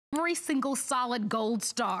every single solid gold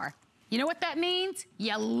star. You know what that means?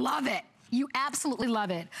 You love it. You absolutely love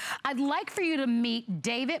it. I'd like for you to meet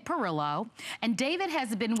David Perillo, and David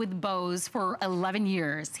has been with Bose for 11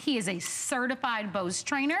 years. He is a certified Bose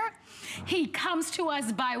trainer. He comes to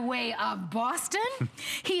us by way of Boston.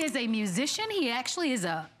 He is a musician. He actually is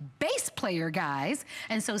a bass player, guys.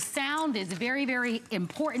 And so sound is very, very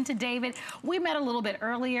important to David. We met a little bit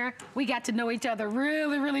earlier. We got to know each other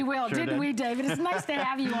really, really well, didn't we, David? It's nice to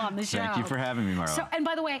have you on the show. Thank you for having me, Marla. So, and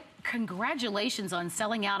by the way, congratulations on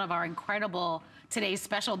selling out of our incredible today's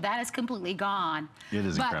special. That is completely gone. It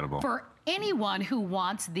is incredible. For anyone who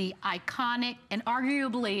wants the iconic and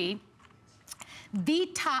arguably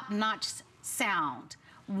the top-notch sound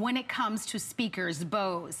when it comes to speakers,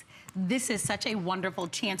 Bose, this is such a wonderful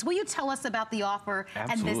chance. Will you tell us about the offer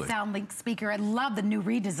and this SoundLink speaker? I love the new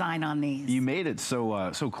redesign on these. You made it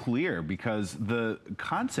so clear because the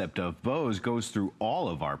concept of Bose goes through all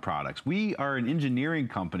of our products. We are an engineering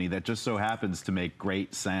company that just so happens to make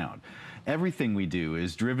great sound. Everything we do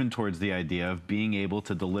is driven towards the idea of being able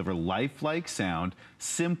to deliver lifelike sound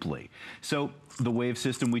simply. So the wave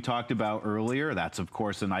system we talked about earlier, that's of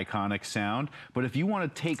course an iconic sound, but if you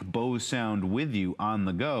want to take Bose sound with you on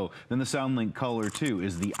the go, then the SoundLink Color 2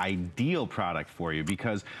 is the ideal product for you,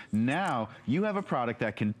 because now you have a product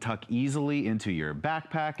that can tuck easily into your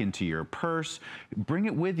backpack, into your purse, bring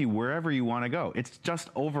it with you wherever you want to go. It's just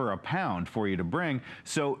over £1 for you to bring,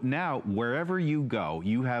 so now wherever you go,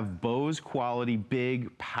 you have Bose quality,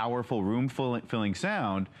 big, powerful, room-filling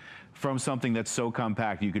sound from something that's so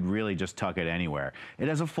compact you could really just tuck it anywhere. It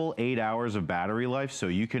has a full 8 hours of battery life, so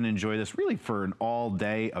you can enjoy this really for an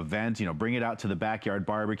all-day event. You know, bring it out to the backyard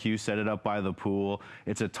barbecue, set it up by the pool.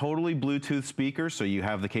 It's a totally Bluetooth speaker, so you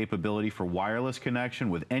have the capability for wireless connection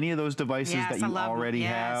with any of those devices that you already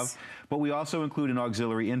have. But we also include an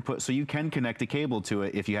auxiliary input, so you can connect a cable to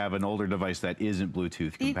it if you have an older device that isn't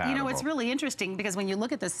Bluetooth compatible. You know, it's really interesting because when you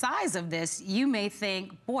look at the size of this, you may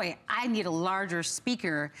think, boy, I need a larger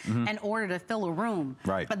speaker in order to fill a room.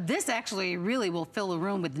 Right. But this actually really will fill a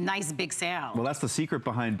room with nice big sound. Well, that's the secret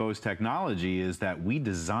behind Bose technology, is that we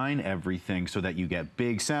design everything so that you get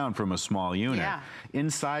big sound from a small unit. Yeah.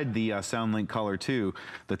 Inside the SoundLink Color 2,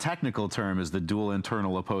 the technical term is the dual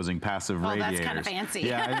internal opposing passive radiators. That's kind of fancy.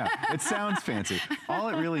 Yeah, I know. It sounds fancy. All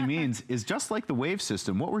it really means is, just like the wave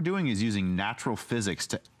system, what we're doing is using natural physics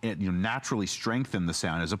to naturally strengthen the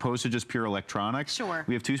sound, as opposed to just pure electronics. Sure.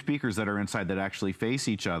 We have two speakers that are inside that actually face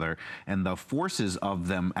each other, and the forces of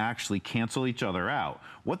them actually cancel each other out.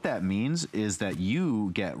 What that means is that you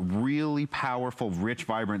get really powerful, rich,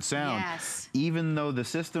 vibrant sound, even though the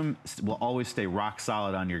system will always stay rock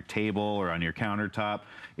solid on your table or on your countertop.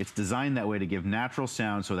 It's designed that way to give natural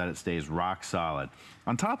sound so that it stays rock solid.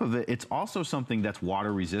 On top of it, it's also something that's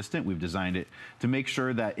water resistant. We've designed it to make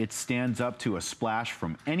sure that it stands up to a splash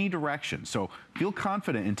from any direction. So feel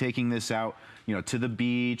confident in taking this out, you know, to the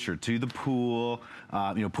beach or to the pool.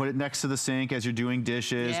 You know, put it next to the sink as you're doing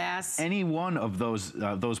dishes. Any one of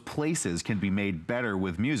those places can be made better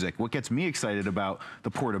with music. What gets me excited about the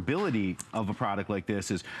portability of a product like this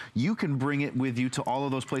is you can bring it with you to all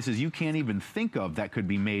of those places you can't even think of that could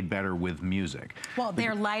be made better with music. Well,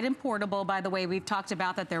 they're light and portable, by the way. We've talked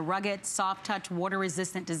about that. They're rugged, soft touch, water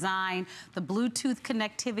resistant design, the Bluetooth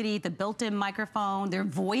connectivity, the built-in microphone, their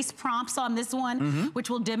voice prompts on this one, which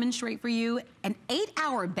will demonstrate for you. An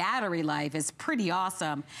 8-hour battery life is pretty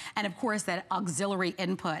awesome. And of course, that auxiliary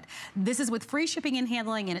input. This is with free shipping and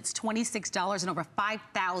handling, and it's $26, and over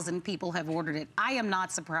 5,000 people have ordered it. I am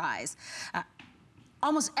not surprised.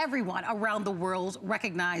 Almost everyone around the world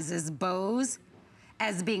recognizes Bose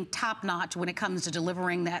as being top-notch when it comes to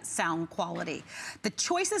delivering that sound quality. The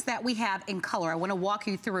choices that we have in color, I want to walk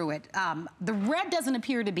you through it. The red doesn't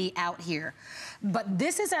appear to be out here, but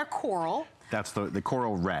this is our coral. That's the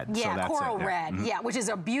coral red. Yeah, so that's coral red, yeah, which is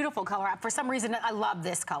a beautiful color. For some reason, I love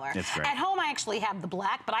this color. It's great. At home, I actually have the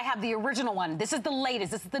black, but I have the original one. This is the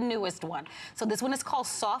latest, this is the newest one. So this one is called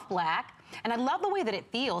Soft Black. And I love the way that it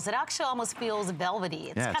feels. It actually almost feels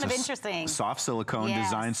velvety. It's kind of interesting. Soft silicone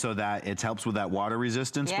design so that it helps with that water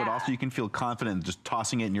resistance, but also you can feel confident in just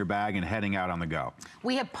tossing it in your bag and heading out on the go.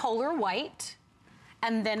 We have polar white,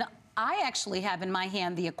 and then I actually have in my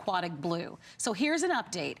hand the aquatic blue. So here's an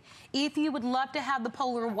update. If you would love to have the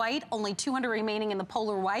polar white, only 200 remaining in the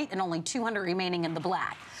polar white and only 200 remaining in the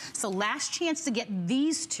black. So last chance to get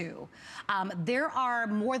these two. There are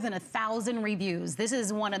more than 1,000 reviews. This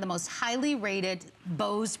is one of the most highly rated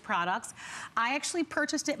Bose products. I actually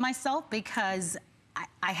purchased it myself because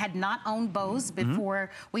I had not owned Bose before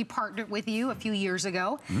we partnered with you a few years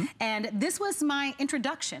ago. And this was my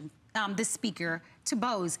introduction, this speaker, to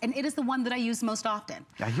Bose, and it is the one that I use most often.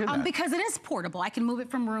 I hear that. Because it is portable. I can move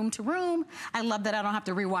it from room to room. I love that I don't have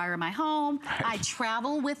to rewire my home. Right. I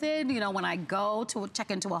travel with it. You know, when I go to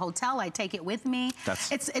check into a hotel, I take it with me.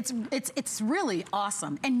 It's really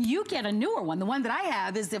awesome. And you get a newer one. The one that I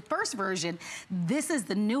have is the first version. This is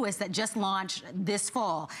the newest that just launched this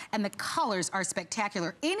fall, and the colors are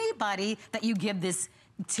spectacular. Anybody that you give this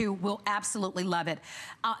to will absolutely love it.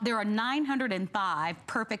 There are 905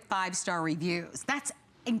 perfect 5-star reviews. That's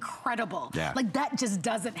incredible. Yeah. Like, that just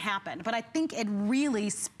doesn't happen. But I think it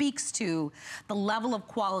really speaks to the level of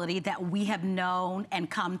quality that we have known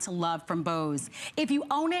and come to love from Bose. If you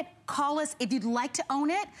own it, call us if you'd like to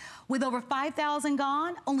own it. With over 5,000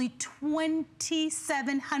 gone, only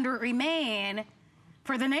 2,700 remain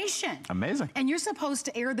for the nation. Amazing. And you're supposed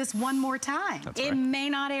to air this one more time. That's it right. may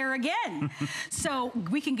not air again. So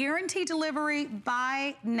we can guarantee delivery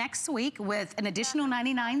by next week with an additional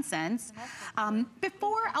 99 cents.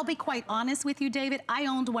 Before, I'll be quite honest with you, David, I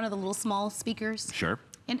owned one of the little small speakers. Sure.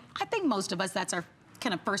 And I think most of us, that's our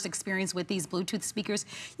kind of first experience with these Bluetooth speakers.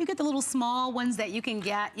 You get the little small ones that you can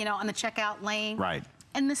get, you know, on the checkout lane. Right.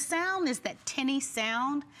 And the sound is that tinny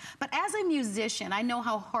sound. But as a musician, I know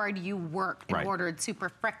how hard you work in order to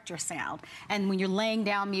perfect your sound. And when you're laying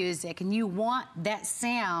down music and you want that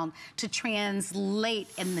sound to translate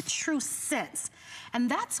in the true sense.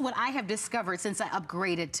 And that's what I have discovered since I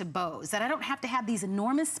upgraded to Bose, that I don't have to have these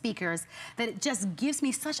enormous speakers, that it just gives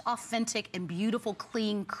me such authentic and beautiful,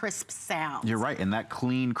 clean, crisp sounds. You're right, and that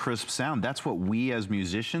clean, crisp sound, that's what we as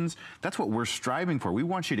musicians, that's what we're striving for. We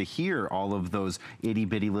want you to hear all of those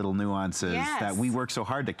itty-bitty little nuances that we work so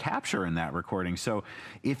hard to capture in that recording. So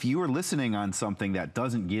if you are listening on something that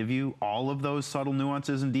doesn't give you all of those subtle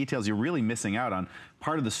nuances and details, you're really missing out on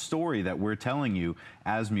part of the story that we're telling you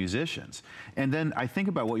as musicians. And then I think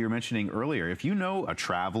about what you were mentioning earlier. If you know a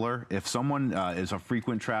traveler, if someone is a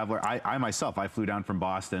frequent traveler, I myself, I flew down from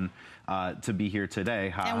Boston to be here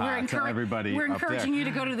today. And we're encouraging you to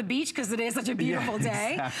go to the beach because it is such a beautiful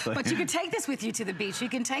day. Exactly. But you can take this with you to the beach. You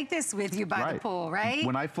can take this with you by the pool, right?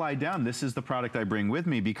 When I fly down, this is the product I bring with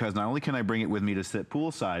me, because not only can I bring it with me to sit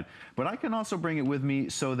poolside, but I can also bring it with me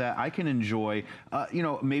so that I can enjoy, you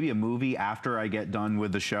know, maybe a movie after I get done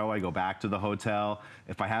with the show. I go back to the hotel.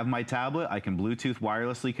 If I have my tablet, I can Bluetooth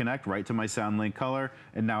wirelessly connect right to my SoundLink color,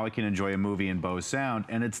 and now I can enjoy a movie in Bose sound.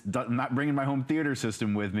 And it's not bringing my home theater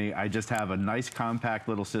system with me. I just have a nice compact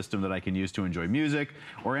little system that I can use to enjoy music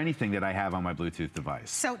or anything that I have on my Bluetooth device.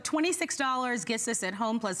 So $26 gets us at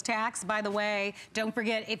home plus tax. By the way, don't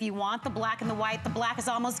forget, if you want the black and the white, the black is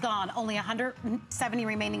almost gone. Only 170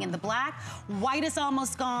 remaining in the black. White is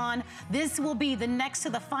almost gone. This will be the next to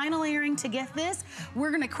the final airing to get this.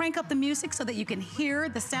 We're gonna crank up the music so that you can hear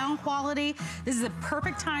the sound quality. This is a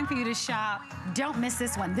perfect time for you to shop. Don't miss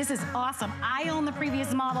this one. This is awesome. I own the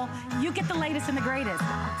previous model. You get the latest and the greatest.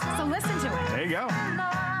 So listen to it. there you go.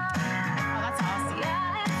 Oh, that's awesome.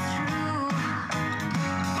 That's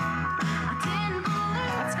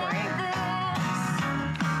great.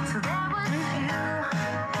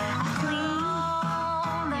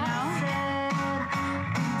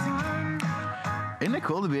 Isn't it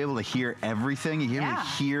cool to be able to hear everything? You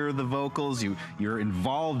hear the vocals, you're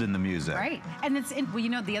involved in the music. Right, and well, you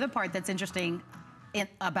know, the other part that's interesting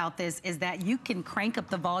about this is that you can crank up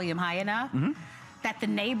the volume high enough that the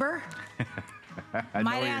neighbor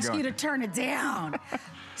might ask you to turn it down.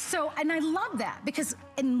 So, and I love that, because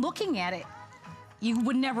in looking at it, you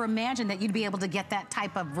would never imagine that you'd be able to get that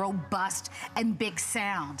type of robust and big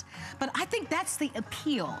sound. But I think that's the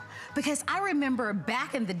appeal, because I remember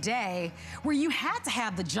back in the day where you had to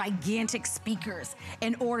have the gigantic speakers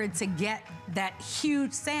in order to get that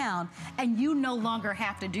huge sound, and you no longer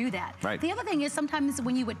have to do that. Right. The other thing is, sometimes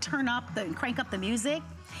when you would turn up and crank up the music,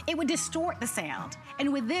 it would distort the sound.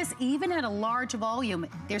 And with this, even at a large volume,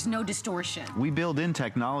 there's no distortion. We build in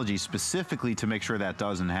technology specifically to make sure that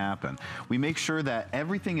doesn't happen. We make sure that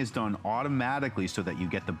everything is done automatically so that you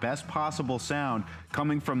get the best possible sound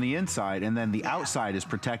coming from the inside, and then the outside is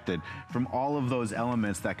protected from all of those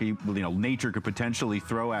elements that could, you know, nature could potentially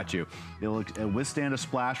throw at you. It'll withstand a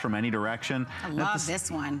splash from any direction. I love this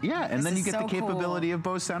one. Yeah, and then you get the capability cool of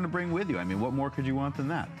Bose sound to bring with you. I mean, what more could you want than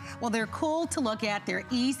that? Well, they're cool to look at. They're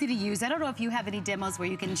easy to use. I don't know if you have any demos where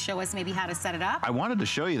you can show us maybe how to set it up. I wanted to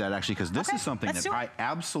show you that, actually, because this is something that I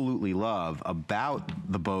absolutely love about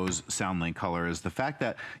the Bose SoundLink color, is the fact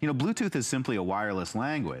that, you know, Bluetooth is simply a wireless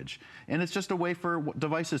language, and it's just a way for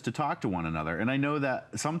devices to talk to one another. And I know that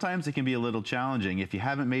sometimes it can be a little challenging if you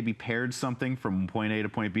haven't maybe paired something from point A to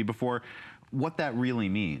point B before, what that really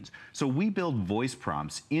means. So we build voice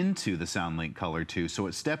prompts into the SoundLink color too, so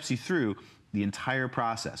it steps you through the entire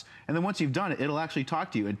process. And then once you've done it, it'll actually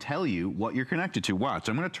talk to you and tell you what you're connected to. Watch,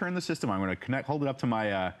 I'm gonna turn the system on. I'm gonna hold it up to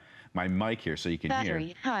my, my mic here so you can Battery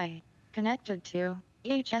hear. high. Connected to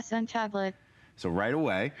HSN tablet. So right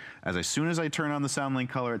away, as soon as I turn on the SoundLink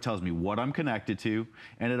color, it tells me what I'm connected to,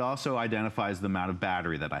 and it also identifies the amount of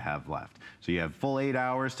battery that I have left. So you have full 8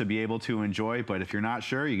 hours to be able to enjoy, but if you're not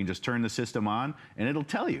sure, you can just turn the system on, and it'll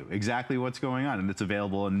tell you exactly what's going on, and it's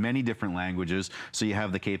available in many different languages, so you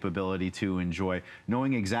have the capability to enjoy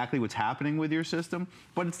knowing exactly what's happening with your system,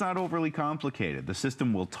 but it's not overly complicated. The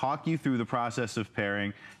system will talk you through the process of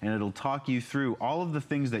pairing, and it'll talk you through all of the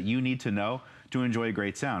things that you need to know to enjoy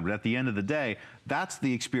great sound. But at the end of the day, that's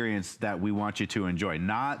the experience that we want you to enjoy,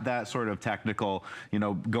 not that sort of technical, you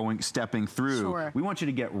know, stepping through. Sure. We want you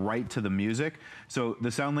to get right to the music. So the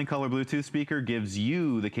SoundLink Color Bluetooth speaker gives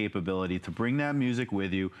you the capability to bring that music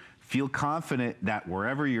with you, feel confident that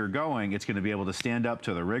wherever you're going, it's going to be able to stand up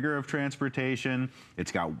to the rigor of transportation.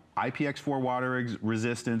 It's got IPX4 water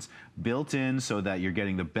resistance built in so that you're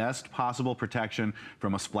getting the best possible protection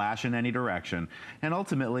from a splash in any direction. And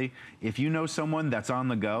ultimately, if you know someone that's on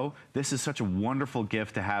the go, this is such a wonderful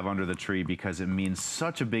gift to have under the tree because it means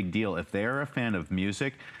such a big deal. If they're a fan of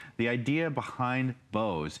music, the idea behind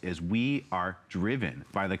Bose is we are driven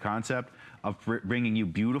by the concept of bringing you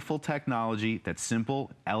beautiful technology that's simple,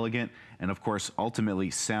 elegant, and of course, ultimately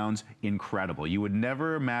sounds incredible. You would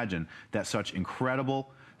never imagine that such incredible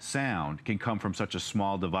sound can come from such a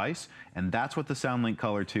small device, and that's what the SoundLink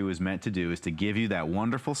Color 2 is meant to do, is to give you that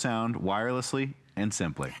wonderful sound wirelessly and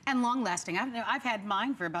simply. And long lasting. I've had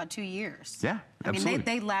mine for about 2 years. Yeah, absolutely. I mean,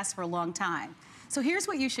 they last for a long time. So here's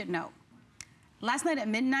what you should know. Last night at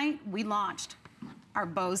midnight, we launched our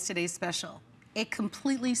Bose Today's Special. It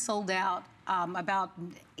completely sold out. About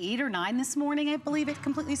 8 or 9 this morning, I believe it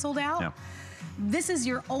completely sold out. Yeah. This is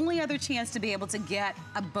your only other chance to be able to get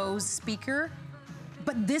a Bose speaker,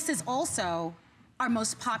 but this is also our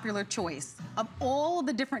most popular choice. Of all of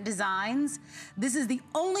the different designs, this is the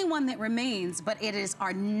only one that remains, but it is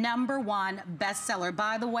our #1 bestseller.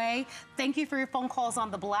 By the way, thank you for your phone calls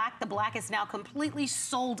on the black. The black is now completely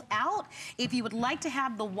sold out. If you would like to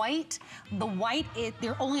have the white,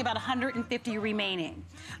 there are only about 150 remaining.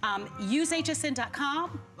 Use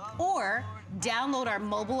hsn.com or download our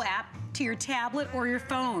mobile app to your tablet or your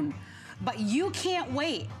phone. But you can't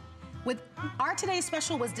wait. With our Today's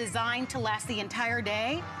Special was designed to last the entire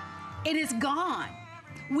day. It is gone.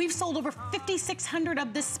 We've sold over 5,600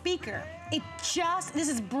 of this speaker. This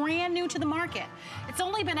is brand new to the market. It's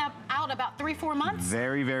only been out about 3-4 months.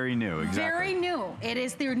 Very, very new, exactly. Very new. It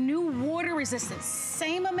is their new water resistant.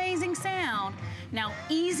 Same amazing sound. Now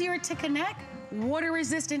easier to connect, water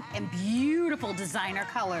resistant, and beautiful designer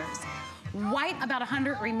colors. White, about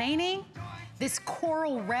 100 remaining. This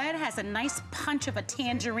coral red has a nice punch of a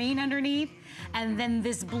tangerine underneath, and then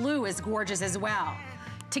this blue is gorgeous as well.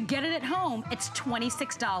 To get it at home, it's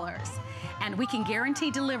 $26, and we can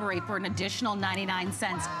guarantee delivery for an additional 99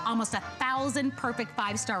 cents. Almost 1,000 perfect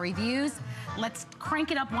 5-star reviews. Let's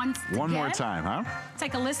crank it up once again. One more time, huh?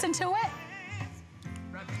 Take a listen to it.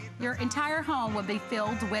 Your entire home will be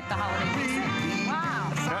filled with the holiday music. Wow.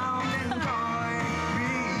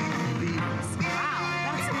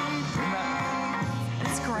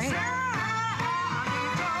 Great.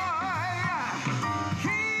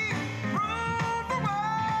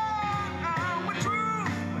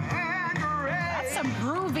 That's some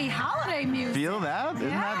groovy holiday music. Feel that? Isn't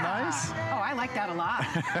that nice? Oh, I like that a lot.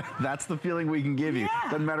 That's the feeling we can give you.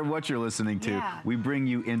 Doesn't matter what you're listening to. We bring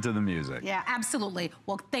you into the music. Yeah, absolutely.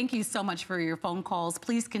 Well, thank you so much for your phone calls.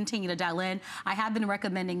 Please continue to dial in. I have been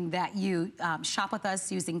recommending that you shop with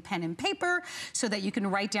us using pen and paper so that you can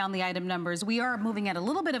write down the item numbers. We are moving at a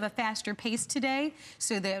little bit of a faster pace today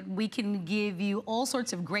so that we can give you all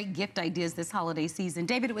sorts of great gift ideas this holiday season.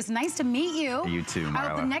 David, it was nice to meet you. You too, Marla. I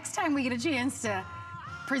hope the next time we get a chance to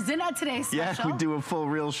present our Today's Special. Yeah, we do a full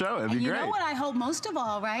real show. It'd be great. You know what I hope most of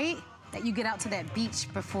all, right? That you get out to that beach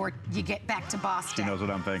before you get back to Boston. She knows what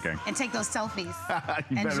I'm thinking. And take those selfies.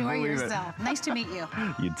 You Enjoy yourself. Nice to meet you.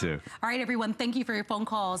 You too. All right, everyone, thank you for your phone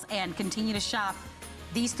calls and continue to shop.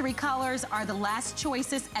 These 3 colors are the last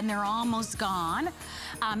choices and they're almost gone.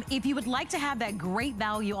 If you would like to have that great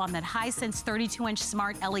value on that Hisense 32-inch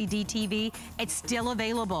smart LED TV, it's still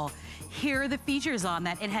available. Here are the features on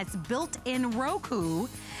that. It has built-in Roku,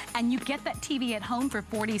 and you get that TV at home for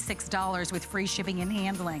 $46 with free shipping and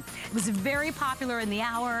handling. It was very popular in the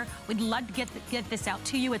hour. We'd love to get this out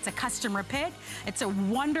to you. It's a customer pick. It's a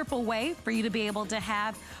wonderful way for you to be able to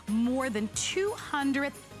have more than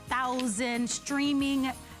 200,000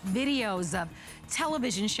 streaming videos of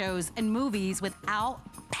television shows and movies without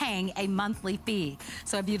paying a monthly fee.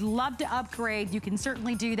 So if you'd love to upgrade, you can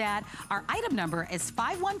certainly do that. Our item number is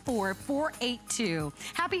 514482.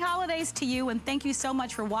 Happy holidays to you, and thank you so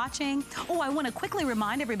much for watching. Oh, I want to quickly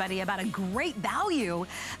remind everybody about a great value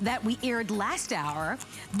that we aired last hour.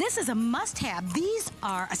 This is a must-have. These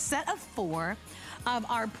are a set of 4 of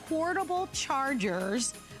our portable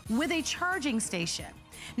chargers with a charging station.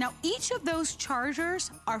 Now, each of those chargers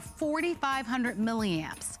are 4,500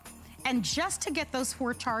 milliamps. And just to get those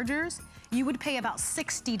 4 chargers, you would pay about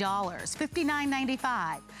 $60,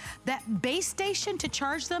 $59.95. That base station to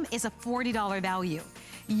charge them is a $40 value.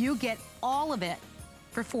 You get all of it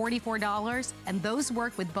for $44, and those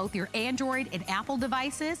work with both your Android and Apple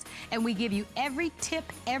devices, and we give you every tip,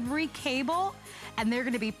 every cable, and they're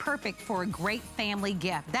gonna be perfect for a great family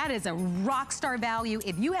gift. That is a rock star value.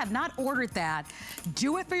 If you have not ordered that,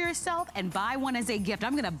 do it for yourself and buy one as a gift.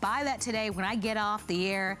 I'm gonna buy that today when I get off the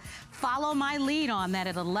air. Follow my lead on that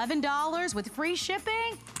at $11 with free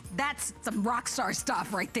shipping. That's some rock star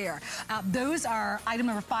stuff right there. Those are item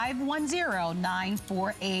number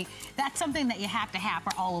 510948. That's something that you have to have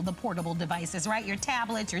for all of the portable devices, right? Your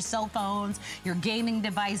tablets, your cell phones, your gaming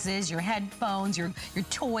devices, your headphones, your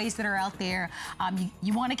toys that are out there.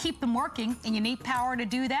 You want to keep them working, and you need power to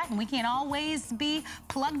do that, and we can't always be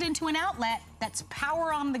plugged into an outlet. That's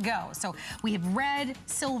power on the go. So we have red,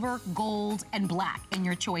 silver, gold, and black in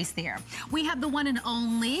your choice there. We have the one and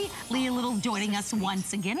only Leah Little joining us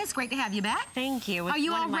once again. It's great to have you back. Thank you. Are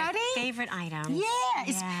you all ready? My favorite items.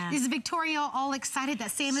 Yeah. Is Victoria all excited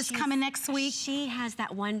that Santa's coming next week? She has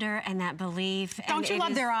that wonder and that belief. Don't you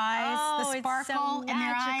love their eyes? The sparkle so in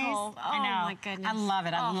their eyes? Oh, I know. my goodness. I love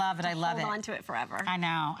it. I love it. I love it. Hold on to it forever. I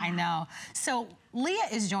know. I know. So Leah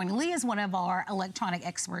is joining. Leah is one of our electronic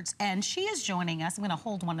experts, and she is joining us. I'm going to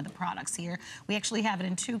hold one of the products here. We actually have it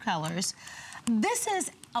in 2 colors. This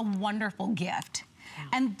is a wonderful gift. Yeah.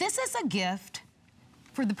 And this is a gift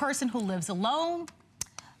for the person who lives alone,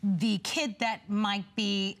 the kid that might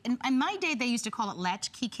be, in my day they used to call it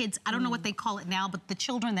latchkey kids. I don't know what they call it now, but the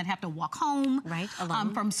children that have to walk home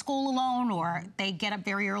alone. From school alone, or they get up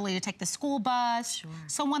very early to take the school bus. Sure.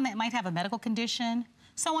 Someone that might have a medical condition.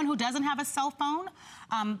 Someone who doesn't have a cell phone,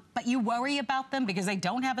 but you worry about them because they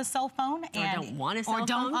don't have a cell phone. Or don't want a cell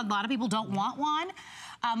phone. A lot of people don't want one.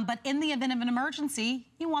 But in the event of an emergency,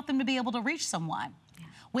 you want them to be able to reach someone. Yeah.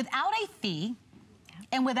 Without a fee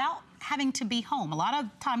and without having to be home. A lot of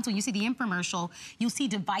times when you see the infomercial, you'll see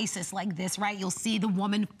devices like this, right? You'll see the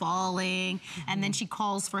woman falling, and then she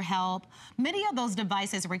calls for help. Many of those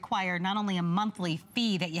devices require not only a monthly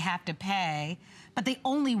fee that you have to pay, but they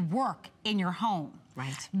only work in your home.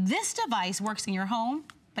 Right. This device works in your home,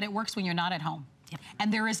 but it works when you're not at home. Yep.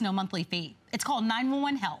 And there is no monthly fee. It's called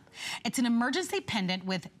 911 Help. It's an emergency pendant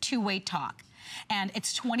with 2-way talk. And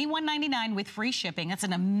it's $21.99 with free shipping. That's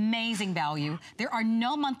an amazing value. There are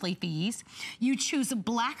no monthly fees. You choose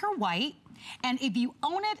black or white. And if you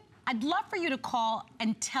own it, I'd love for you to call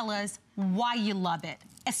and tell us why you love it,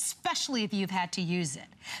 especially if you've had to use it.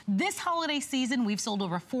 This holiday season, we've sold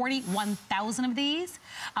over 41,000 of these.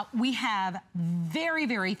 We have very,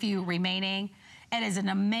 very few remaining. It is an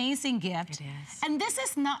amazing gift. It is. And this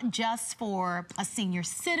is not just for a senior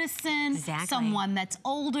citizen, someone that's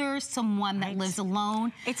older, someone that lives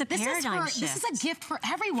alone. It's a paradigm shift. This is a gift for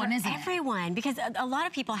everyone, isn't it? Everyone, because a lot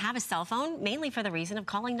of people have a cell phone, mainly for the reason of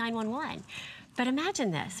calling 911. But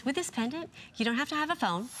imagine this, with this pendant, you don't have to have a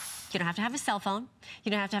phone, you don't have to have a cell phone,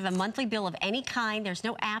 you don't have to have a monthly bill of any kind, there's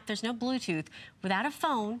no app, there's no Bluetooth. Without a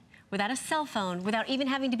phone, without a cell phone, without even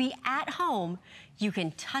having to be at home, you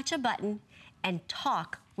can touch a button and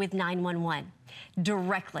talk with 911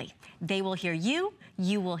 directly. They will hear you,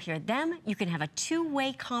 you will hear them, you can have a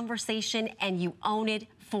 2-way conversation, and you own it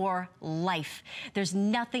for life. There's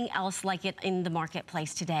nothing else like it in the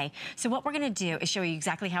marketplace today. So what we're gonna do is show you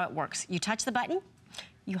exactly how it works. You touch the button,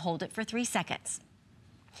 you hold it for 3 seconds.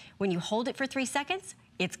 When you hold it for 3 seconds,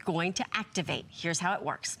 it's going to activate. Here's how it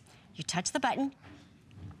works. You touch the button,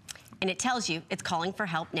 and it tells you it's calling for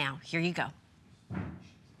help now. Here you go.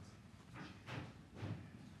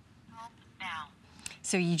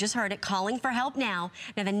 So you just heard it, calling for help now.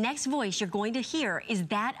 Now the next voice you're going to hear is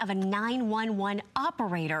that of a 911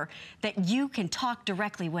 operator that you can talk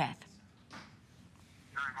directly with.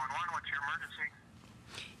 911, what's your emergency?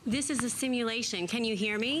 This is a simulation. Can you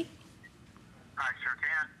hear me? I sure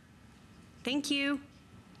can. Thank you.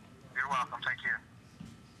 You're welcome, thank you.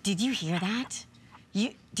 Did you hear that?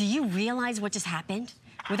 Do you realize what just happened?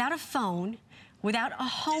 Without a phone, without a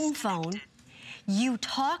home phone, you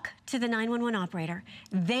talk to the 911 operator,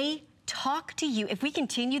 they talk to you. If we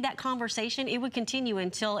continued that conversation, it would continue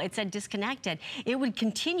until it said disconnected. It would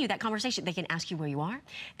continue that conversation. They can ask you where you are.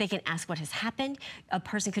 They can ask what has happened. A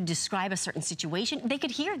person could describe a certain situation. They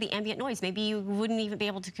could hear the ambient noise. Maybe you wouldn't even be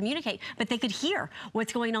able to communicate, but they could hear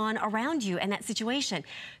what's going on around you and that situation.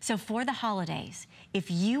 So for the holidays,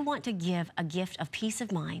 if you want to give a gift of peace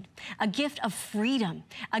of mind, a gift of freedom,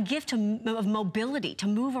 a gift of mobility to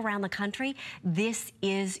move around the country, this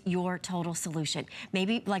is your total solution.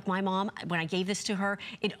 Maybe like my mom, when I gave this to her,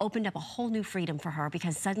 it opened up a whole new freedom for her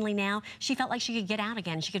because suddenly now she felt like she could get out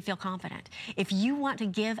again. She could feel confident. If you want to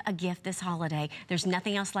give a gift this holiday, there's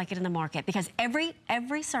nothing else like it in the market because every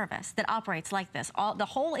service that operates like this, the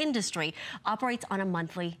whole industry operates on a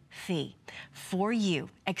monthly fee. For you,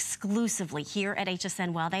 exclusively here at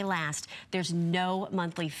HSN while they last, there's no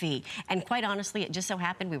monthly fee. And quite honestly, it just so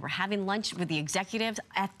happened we were having lunch with the executives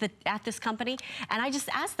at this company, and I just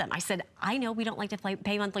asked them, I said, I know we don't like to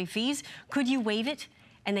pay monthly fees. Could you waive it?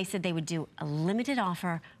 And they said they would do a limited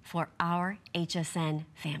offer for our HSN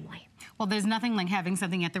family. Well, there's nothing like having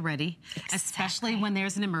something at the ready, especially when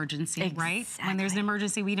there's an emergency, right? When there's an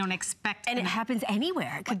emergency, we don't expect. And it happens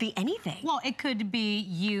anywhere. It could be anything. Well, it could be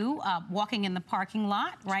you walking in the parking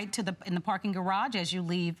lot, right, in the parking garage as you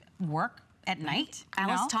leave work at night.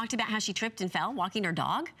 Alice talked about how she tripped and fell walking her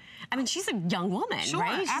dog. I mean, she's a young woman,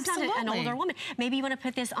 right? She's absolutely. not an older woman. Maybe you want to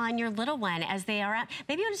put this on your little one as they are out.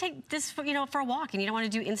 Maybe you want to take this for, for a walk, and you don't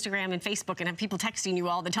want to do Instagram and Facebook and have people texting you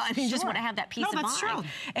all the time. You just want to have that peace of mind. True.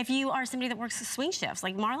 If you are somebody that works swing shifts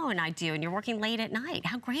like Marlo and I do, and you're working late at night,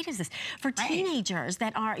 how great is this? For teenagers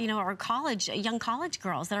that are, are young college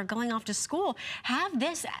girls that are going off to school, have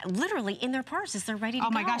this literally in their purse as they're ready to go.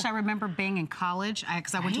 Oh my gosh, I remember being in college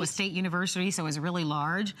because I went to a state university, so it was really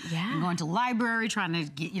large. Yeah. And going to the library, trying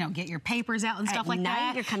to get your papers out and stuff like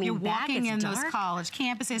that. You're coming back, walking in dark. those college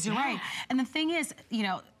campuses. You're right. And the thing is,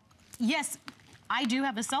 yes, I do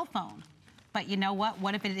have a cell phone. But you know what?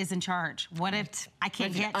 What if it is in charge? What if I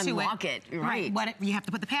can't get to it? Unlock it, right. What if you have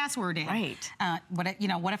to put the password in? Right.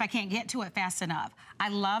 What if I can't get to it fast enough? I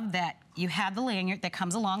love that you have the lanyard that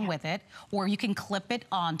comes along with it, or you can clip it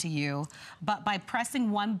onto you. But by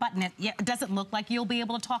pressing one button, it doesn't look like you'll be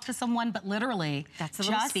able to talk to someone, but literally, that's a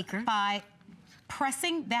little speaker. By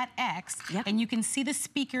pressing that X, and you can see the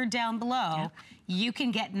speaker down below, you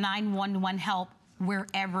can get 911 help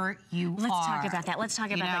wherever you are. Let's talk about that. Let's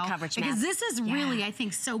talk about the coverage map. Because this is really, I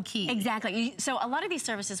think, so key. Exactly. So a lot of these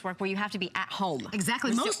services work where you have to be at home.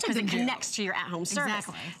 Exactly. Most of them because it connects to your at-home service.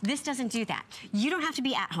 Exactly. This doesn't do that. You don't have to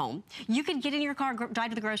be at home. You could get in your car, drive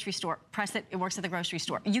to the grocery store, press it, it works at the grocery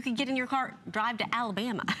store. You could get in your car, drive to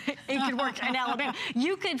Alabama. It could work in Alabama.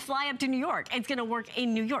 You could fly up to New York. It's going to work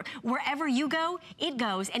in New York. Wherever you go, it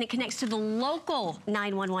goes, and it connects to the local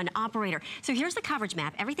 911 operator. So here's the coverage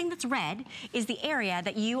map. Everything that's red is the area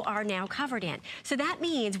that you are now covered in. So that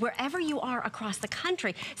means wherever you are across the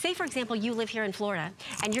country, say for example you live here in Florida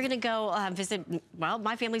and you're going to go visit, well,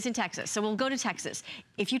 my family's in Texas, so we'll go to Texas.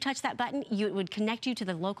 If you touch that button, it would connect you to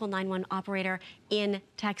the local 911 operator in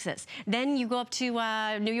Texas. Then you go up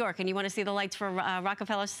to New York and you want to see the lights for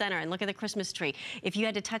Rockefeller Center and look at the Christmas tree. If you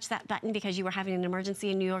had to touch that button because you were having an emergency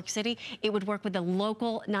in New York City, it would work with the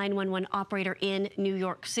local 911 operator in New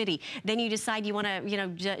York City. Then you decide you want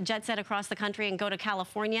to, jet set across the country and go to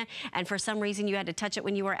California, and for some reason you had to touch it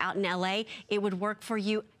when you were out in LA, it would work for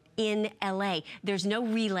you in LA. There's no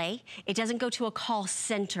relay. It doesn't go to a call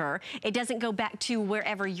center. It doesn't go back to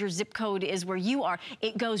wherever your zip code is where you are.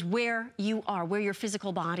 It goes where you are, where your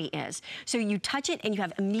physical body is. So you touch it and you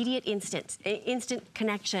have immediate instant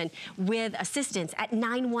connection with assistance at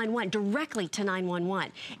 911, directly to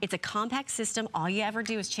 911. It's a compact system. All you ever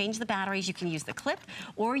do is change the batteries. You can use the clip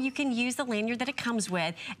or you can use the lanyard that it comes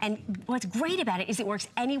with. And what's great about it is it works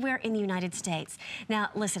anywhere in the United States. Now,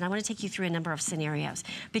 listen, I want to take you through a number of scenarios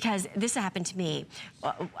because this happened to me.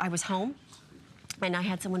 I was home and I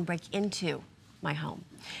had someone break into my home.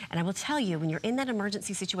 And I will tell you, when you're in that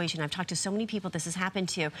emergency situation, I've talked to so many people this has happened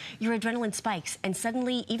to, your adrenaline spikes. And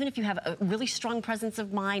suddenly, even if you have a really strong presence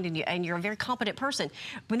of mind and you're a very competent person,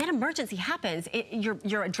 when that emergency happens, your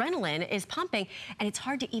adrenaline is pumping and it's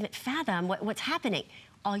hard to even fathom what's happening.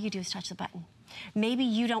 All you do is touch the button. Maybe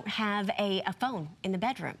you don't have a phone in the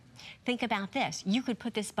bedroom. Think about this. You could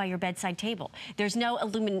put this by your bedside table. There's no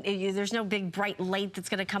there's no big bright light that's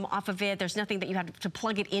going to come off of it. There's nothing that you have to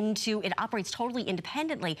plug it into. It operates totally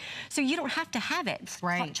independently. So you don't have to have it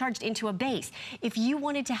charged into a base. If you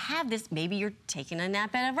wanted to have this, maybe you're taking a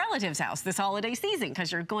nap at a relative's house this holiday season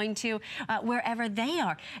because you're going to wherever they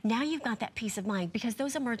are. Now you've got that peace of mind because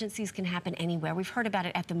those emergencies can happen anywhere. We've heard about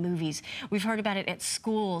it at the movies. We've heard about it at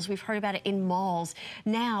schools. We've heard about it in malls.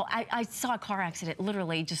 Now, I saw a car accident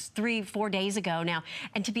literally just 3-4 days ago now,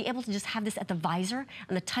 and to be able to just have this at the visor,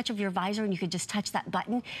 on the touch of your visor, and you could just touch that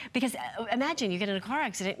button. Because imagine you get in a car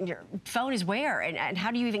accident and your phone is where, and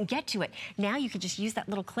how do you even get to it? Now you could just use that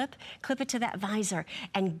little clip it to that visor,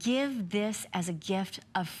 and give this as a gift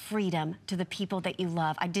of freedom to the people that you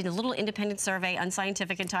love. I did a little independent survey,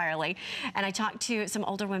 unscientific entirely, and I talked to some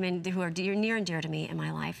older women who are near and dear to me in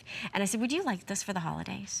my life, and I said, would you like this for the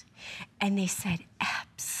holidays? And they said,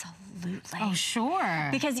 absolutely. Oh, sure.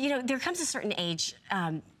 Because, you know, there comes a certain age,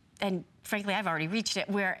 and frankly, I've already reached it,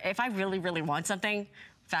 where if I really, really want something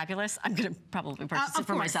fabulous, I'm going to probably purchase it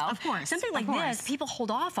for myself. Of course. Something like this, people hold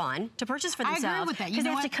off on to purchase for themselves. I agree with that. Because they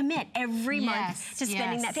have to commit every month to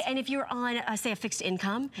spending that. And if you're on, say, a fixed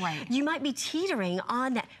income, you might be teetering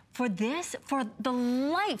on that. For this, for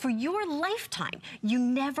your lifetime, you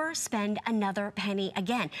never spend another penny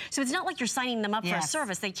again. So it's not like you're signing them up for a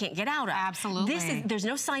service they can't get out of. Absolutely. There's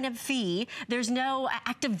no sign-up fee. There's no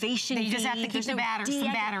activation fee. You just have to keep some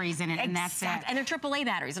batteries in it, and that's it. And they're AAA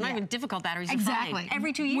batteries. They're not even difficult batteries. Exactly.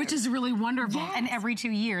 Every 2 years. Which is really wonderful. Yes. And every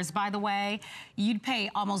 2 years, by the way, you'd pay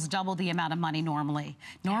almost double the amount of money normally.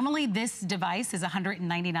 Normally, this device is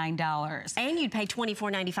 $199. And you'd pay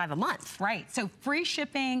 $24.95 a month. Right. So free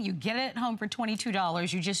shipping. You get it at home for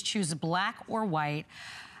 $22. You just choose black or white.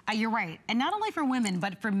 You're right. And not only for women,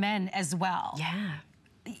 but for men as well. Yeah.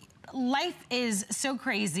 Life is so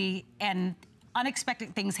crazy, and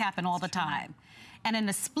unexpected things happen all the time. And in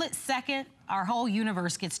a split second, our whole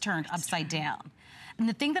universe gets turned upside down. And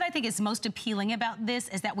the thing that I think is most appealing about this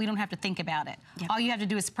is that we don't have to think about it. All you have to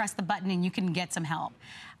do is press the button and you can get some help.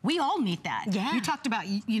 We all need that. Yeah. You talked about,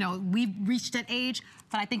 you know, we've reached that age,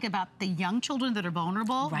 but I think about the young children that are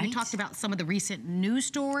vulnerable. Right. You talked about some of the recent news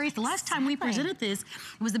stories. The last time we presented this,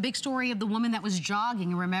 it was the big story of the woman that was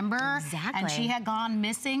jogging, remember? Exactly. And she had gone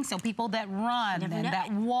missing. So people that run and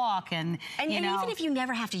that walk and you know. Even if you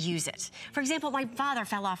never have to use it. For example, my father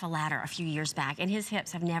fell off a ladder a few years back, and his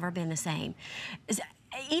hips have never been the same.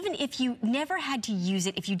 Even if you never had to use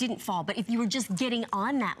it, if you didn't fall, but if you were just getting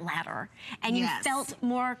on that ladder and you felt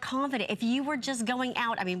more confident, if you were just going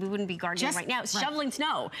out, I mean, we wouldn't be gardening right now, shoveling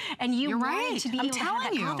snow, and you wanted to be able to have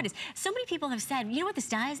that confidence. So many people have said, you know what this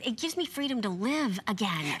does? It gives me freedom to live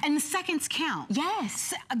again. And the seconds count.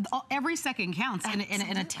 Yes. Every second counts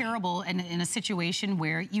in a terrible, in a situation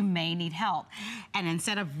where you may need help. And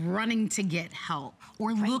instead of running to get help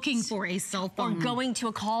or looking for a cell phone. Or going to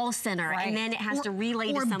a call center and then it has to relay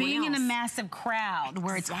to someone else. Or being in a massive crowd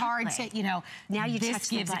where it's hard to, you know. Now you touch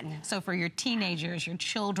the button. So for your teenagers, your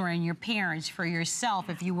children, your parents, for yourself,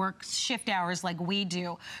 if you work shift hours like we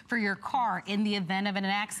do, for your car in the event of an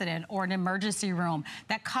accident or an emergency room,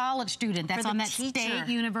 that college student that's on that state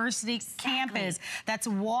university campus that's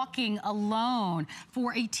walking alone,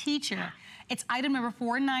 for a teacher. It's item number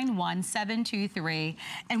 491723.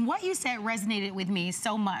 And what you said resonated with me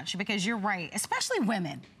so much, because you're right, especially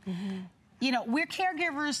women. You know, we're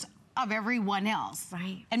caregivers of everyone else.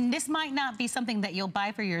 Right. And this might not be something that you'll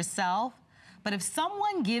buy for yourself, but if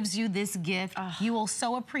someone gives you this gift, you will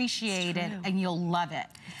so appreciate it and you'll love it.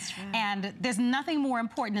 And there's nothing more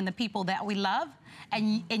important than the people that we love.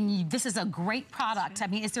 And this is a great product. I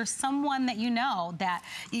mean, is there someone that you know that,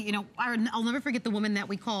 you know, I'll never forget the woman that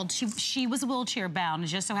we called. She was wheelchair bound. It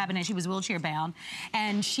just so happened that she was wheelchair bound.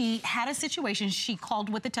 And she had a situation. She called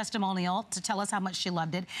with a testimonial to tell us how much she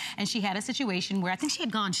loved it. And she had a situation where I think she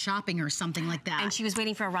had gone shopping or something like that. And she was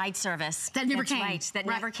waiting for a ride service. That never came. Right, that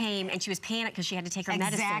never came. And she was panicked because she had to take her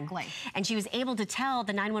medicine. Exactly. And she was able to tell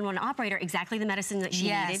the 911 operator exactly the medicine that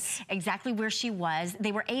she needed, exactly where she was.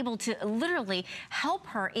 They were able to literally help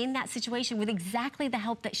her in that situation with exactly the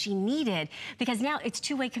help that she needed, because now it's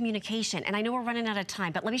two-way communication. And I know we're running out of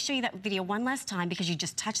time, but let me show you that video one last time, because you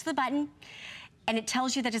just touch the button and it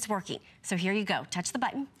tells you that it's working. So here you go. Touch the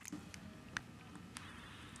button.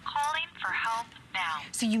 Calling for help now.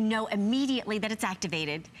 So you know immediately that it's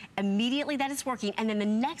activated, immediately that it's working, and then the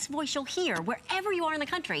next voice you'll hear, wherever you are in the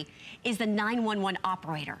country, is the 911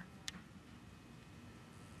 operator.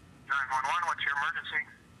 911, what's your emergency?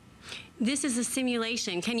 This is a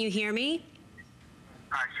simulation. Can you hear me?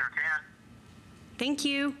 I sure can. Thank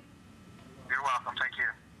you. You're welcome. Thank you.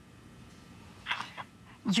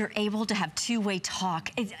 You're able to have two-way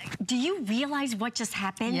talk. Do you realize what just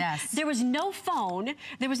happened? Yes. There was no phone.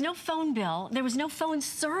 There was no phone bill. There was no phone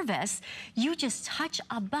service. You just touch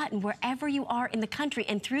a button wherever you are in the country,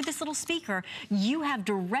 and through this little speaker, you have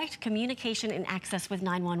direct communication and access with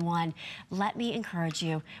 911. Let me encourage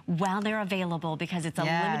you, while they're available, because it's a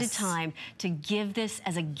limited time, to give this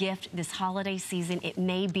as a gift this holiday season. It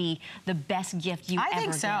may be the best gift you ever I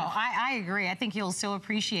think so. give. I agree. I think you'll so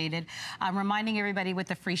appreciate it. I'm reminding everybody with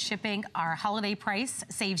the free shipping. Our holiday price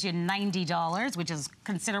saves you $90, which is a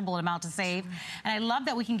considerable amount to save. And I love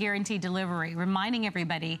that we can guarantee delivery, reminding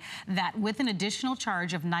everybody that with an additional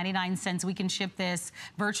charge of 99 cents, we can ship this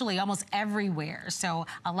virtually almost everywhere. So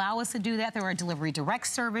allow us to do that through our delivery direct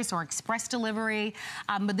service or express delivery.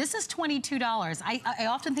 But this is $22. I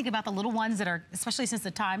often think about the little ones that are, especially since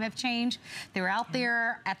the time have changed, they're out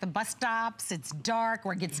there at the bus stops, it's dark,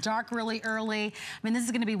 or it gets dark really early. I mean, this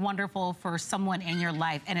is gonna be wonderful for someone in your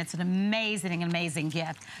life, and it's an amazing, amazing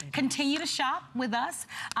gift. Continue to shop with us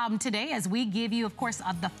today as we give you, of course,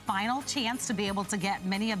 the final chance to be able to get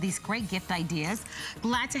many of these great gift ideas.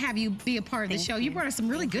 Glad to have you be a part of the show. You brought us some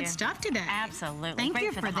really good stuff today. Absolutely. Thank Great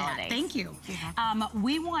you for for the that. holidays. Thank you.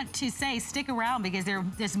 We want to say stick around because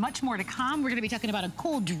there's much more to come. We're going to be talking about a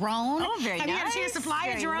cool drone. Oh, very nice. Have you had a chance to fly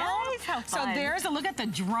a drone? Nice. How So fun. there's a look at the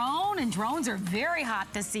drone, and drones are very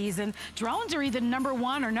hot this season. Drones are either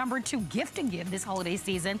 #1 or #2 gift to give this holiday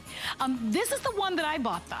season. This is the one that I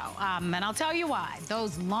bought though, and I'll tell you why.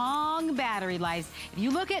 Those long battery lives. If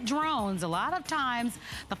you look at drones, a lot of times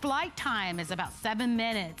the flight time is about 7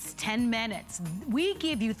 minutes, 10 minutes. We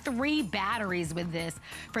give you 3 batteries with this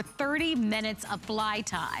for 30 minutes of fly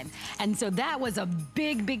time. And so that was a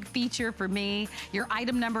big, big feature for me. Your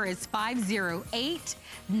item number is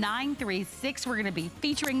 508936. We're gonna be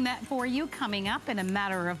featuring that for you coming up in a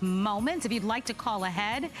matter of moments. If you'd like to call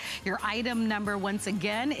ahead, your item number once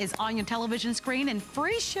again is on your television screen, and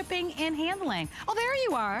free shipping and handling. Oh, there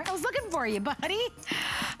you are. I was looking for you, buddy.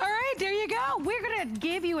 All right, there you go. We're gonna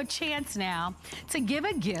give you a chance now to give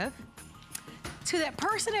a gift to that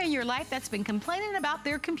person in your life that's been complaining about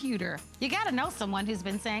their computer. You gotta know someone who's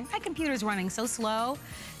been saying, my computer's running so slow,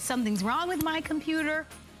 something's wrong with my computer.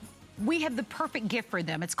 We have the perfect gift for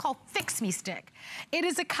them. It's called Fix Me Stick. It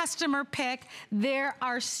is a customer pick. There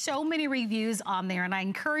are so many reviews on there, and I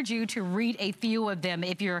encourage you to read a few of them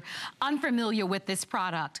if you're unfamiliar with this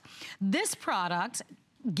product. This product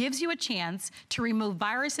gives you a chance to remove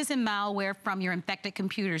viruses and malware from your infected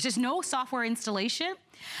computers. There's no software installation,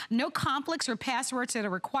 no conflicts or passwords that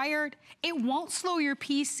are required. It won't slow your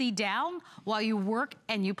PC down while you work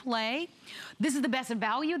and you play. This is the best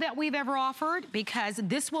value that we've ever offered because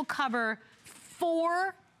this will cover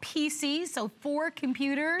 4 PCs, so 4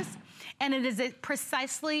 computers, and it is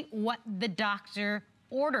precisely what the doctor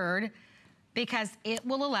ordered because it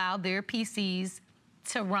will allow their PCs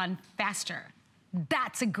to run faster.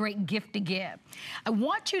 That's a great gift to give. I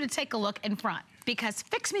want you to take a look in front because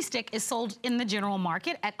Fix Me Stick is sold in the general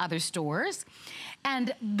market at other stores.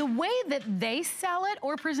 And the way that they sell it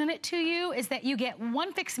or present it to you is that you get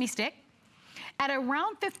 1 Fix Me Stick at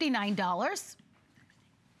around $59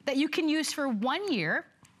 that you can use for 1 year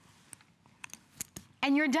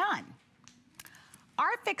and you're done.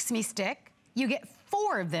 Our Fix Me Stick, you get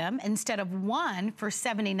 4 of them instead of 1 for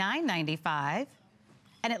 $79.95.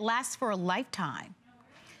 and it lasts for a lifetime.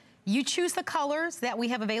 You choose the colors that we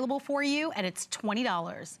have available for you, and it's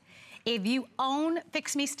 $20. If you own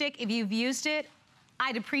Fix Me Stick, if you've used it,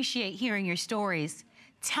 I'd appreciate hearing your stories.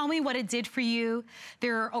 Tell me what it did for you.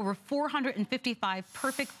 There are over 455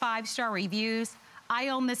 perfect 5-star reviews. I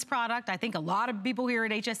own this product. I think a lot of people here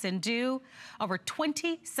at HSN do. Over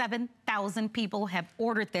 27,000 people have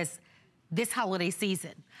ordered this holiday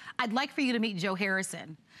season. I'd like for you to meet Joe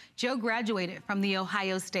Harrison. Joe graduated from The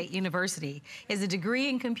Ohio State University. He has a degree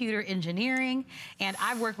in computer engineering, and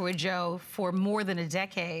I've worked with Joe for more than a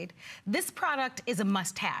decade. This product is a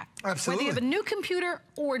must-have. Absolutely. Whether you have a new computer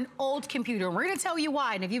or an old computer, we're gonna tell you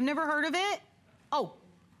why, and if you've never heard of it,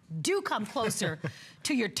 do come closer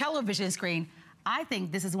to your television screen. I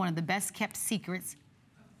think this is one of the best kept secrets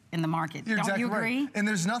in the market. You're Don't exactly you agree? right. And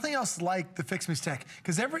there's nothing else like the Fix Me Stick,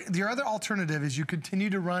 because your other alternative is you continue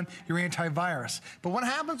to run your antivirus. But what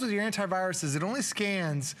happens with your antivirus is it only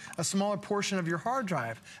scans a smaller portion of your hard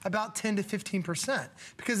drive, about 10 to 15%,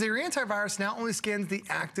 because your antivirus now only scans the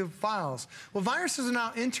active files. Well, viruses are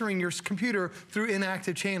now entering your computer through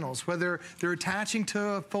inactive channels, whether they're attaching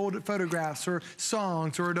to photographs or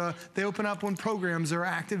songs, or they open up when programs are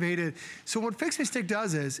activated. So what Fix Me Stick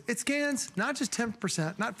does is it scans not just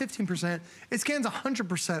 10%, not 15%, it scans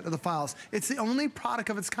 100% of the files. It's the only product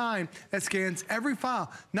of its kind that scans every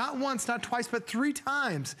file, not once, not twice, but 3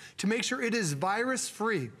 times to make sure it is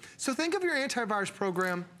virus-free. So think of your antivirus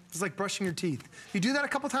program as like brushing your teeth. You do that a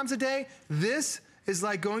couple times a day. This is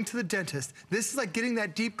like going to the dentist. This is like getting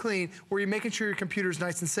that deep clean where you're making sure your computer is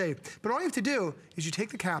nice and safe. But all you have to do is you take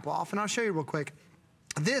the cap off, and I'll show you real quick.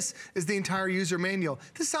 This is the entire user manual.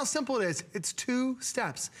 This is how simple it is. It's 2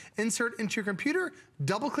 steps. Insert into your computer,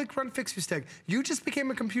 double-click Run Fix Me Stick. You just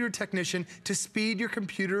became a computer technician to speed your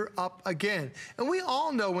computer up again. And we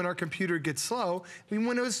all know when our computer gets slow,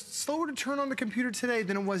 when it was slower to turn on the computer today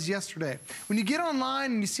than it was yesterday. When you get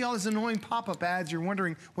online and you see all these annoying pop-up ads, you're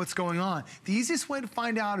wondering what's going on. The easiest way to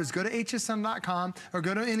find out is go to hsn.com or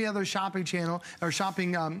go to any other shopping channel or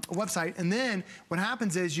shopping website, and then what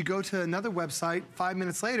happens is you go to another website 5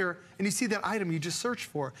 minutes later and you see that item you just searched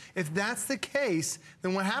for. If that's the case,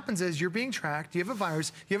 then what happens is you're being tracked, you have a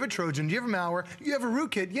virus, you have a Trojan, you have a malware, you have a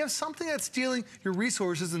rootkit, you have something that's stealing your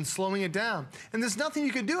resources and slowing it down. And there's nothing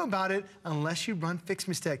you can do about it unless you run Fix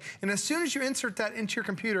Me Stick. And as soon as you insert that into your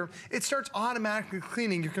computer, it starts automatically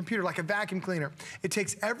cleaning your computer like a vacuum cleaner. It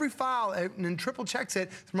takes every file and then triple checks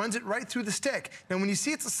it, runs it right through the stick. Now when you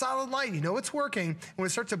see it's a solid light, you know it's working. And when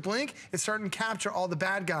it starts to blink, it's starting to capture all the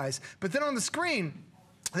bad guys. But then on the screen,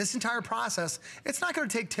 this entire process, it's not going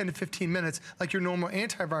to take 10 to 15 minutes like your normal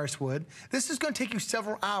antivirus would. This is going to take you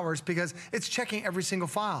several hours because it's checking every single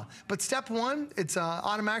file. But step 1, it's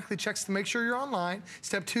automatically checks to make sure you're online.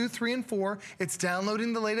 Step 2, 3, and 4, it's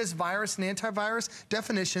downloading the latest virus and antivirus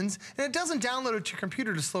definitions. And it doesn't download it to your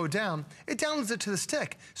computer to slow it down. It downloads it to the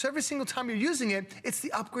stick. So every single time you're using it, it's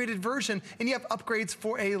the upgraded version, and you have upgrades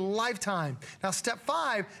for a lifetime. Now, step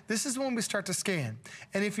 5, this is when we start to scan.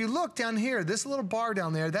 And if you look down here, this little bar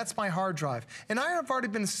down there, that's my hard drive. And I have already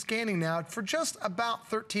been scanning now for just about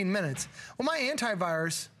 13 minutes. Well, my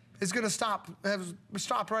antivirus is going to stop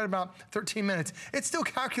right about 13 minutes. It's still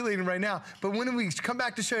calculating right now, but when we come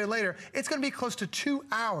back to show you later, it's going to be close to 2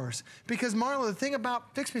 hours. Because Marla, the thing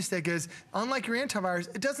about Fix Me Stick is, unlike your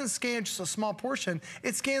antivirus, it doesn't scan just a small portion.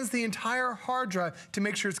 It scans the entire hard drive to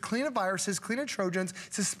make sure it's clean of viruses, clean of Trojans,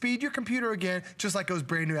 to speed your computer again, just like it was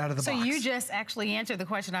brand new out of the box. So you just actually answered the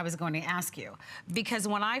question I was going to ask you. Because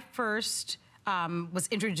when I first was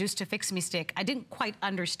introduced to Fix Me Stick, I didn't quite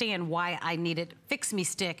understand why I needed Fix Me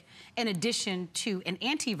Stick in addition to an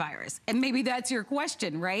antivirus. And maybe that's your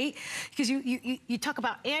question, right? Because you talk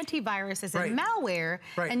about antivirus as a malware,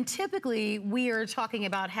 and typically we are talking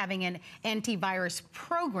about having an antivirus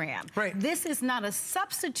program. This is not a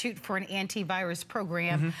substitute for an antivirus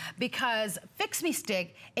program because Fix Me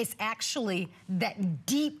Stick is actually that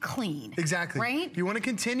deep clean. Exactly. Right? You want to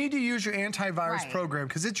continue to use your antivirus program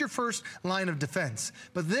because it's your first line of defense.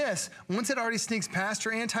 But this, once it already sneaks past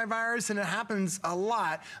your antivirus, and it happens a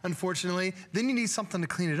lot, unfortunately, then you need something to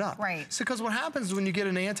clean it up. So because what happens when you get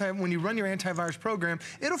when you run your antivirus program,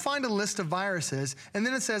 it'll find a list of viruses, and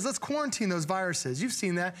then it says, let's quarantine those viruses. You've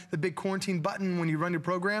seen that, the big quarantine button when you run your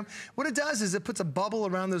program. What it does is it puts a bubble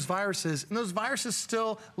around those viruses, and those viruses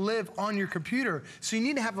still live on your computer. So you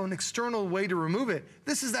need to have an external way to remove it.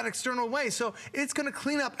 This is that external way. So it's going to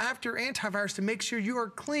clean up after your antivirus to make sure you are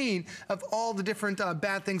clean of all the different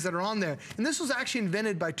bad things that are on there. And this was actually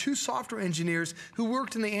invented by 2 software engineers who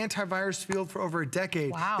worked in the antivirus field for over a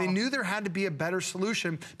decade. They knew there had to be a better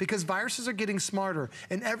solution because viruses are getting smarter.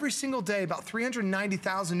 And every single day, about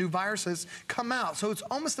 390,000 new viruses come out. So it's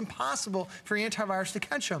almost impossible for your antivirus to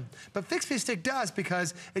catch them. But Fix Me Stick does,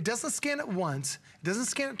 because it doesn't scan it once, it doesn't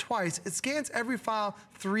scan it twice, it scans every file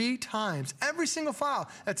 3 times. Every single file.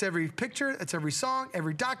 That's every picture, that's every song,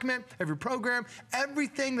 every document, every program,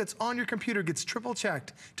 everything that's on your computer gets triple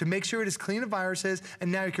checked to make sure it is clean of viruses,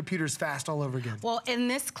 and now your computer is fast all over again. Well, in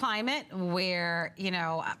this climate where,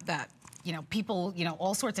 people,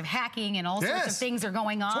 all sorts of hacking and all sorts of things are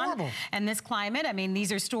going on. And this climate, I mean,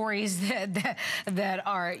 these are stories that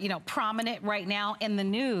are, prominent right now in the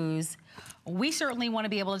news. We certainly want to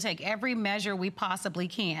be able to take every measure we possibly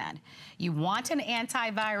can. You want an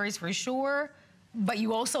antivirus for sure, but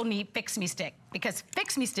you also need Fix Me Stick, because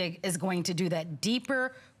Fix Me Stick is going to do that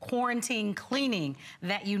deeper quarantine cleaning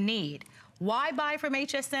that you need. Why buy from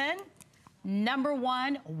HSN? Number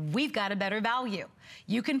 1, we've got a better value.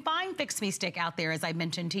 You can find Fix Me Stick out there, as I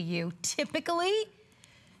mentioned to you. Typically,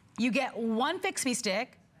 you get 1 Fix Me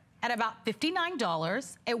Stick at about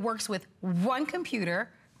 $59. It works with 1 computer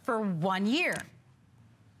for 1 year.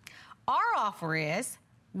 Our offer is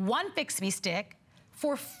 1 Fix Me Stick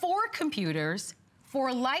for 4 computers for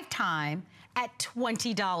a lifetime at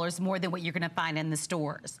 $20 more than what you're gonna find in the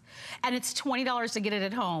stores. And it's $20 to get it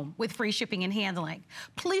at home with free shipping and handling.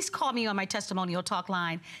 Please call me on my testimonial talk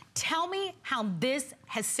line. Tell me how this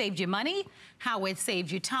has saved you money, how it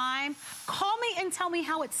saved you time. Call me and tell me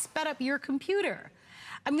how it sped up your computer.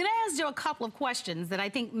 I'm gonna ask you a couple of questions that I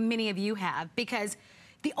think many of you have, because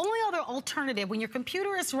the only other alternative when your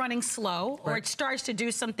computer is running slow or it starts to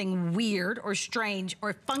do something weird or strange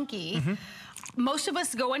or funky, most of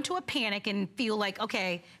us go into a panic and feel like,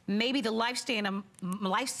 okay, maybe the lifespan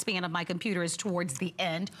of my computer is towards the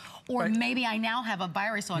end, or maybe I now have a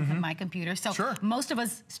virus on my computer. So most of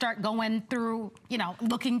us start going through, you know,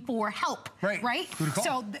 looking for help, right? Who to call?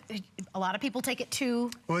 So a lot of people take it to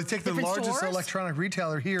they take the largest electronic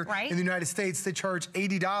retailer here in the United States. They charge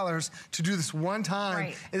 $80 to do this one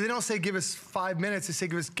time, and they don't say give us 5 minutes. They say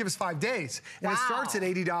give us 5 days, and it starts at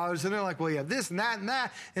 $80, and they're like, well, you have this and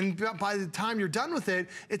that, and by the time you're done with it,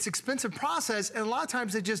 it's expensive process, and a lot of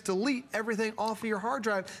times they just delete everything off of your hard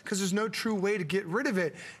drive because there's no true way to get rid of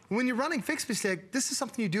it. When you're running Fix Me Stick, this is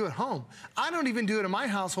something you do at home. I don't even do it in my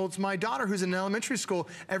household. It's my daughter who's in elementary school.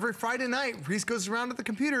 Every Friday night, Reese goes around to the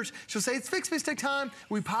computers. She'll say, it's Fix Me Stick time.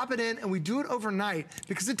 We pop it in, and we do it overnight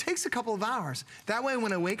because it takes a couple of hours. That way,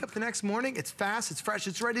 when I wake up the next morning, it's fast, it's fresh,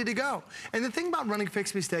 it's ready to go. And the thing about running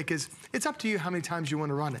Fix Me Stick is it's up to you how many times you want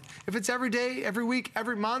to run it. If it's every day, every week,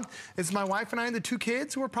 every month, it's my wife and I and the 2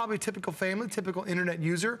 kids. We're probably a typical family, typical internet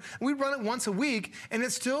user. We run it once a week, and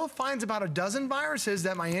it still finds about a dozen viruses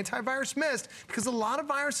that my antivirus missed, because a lot of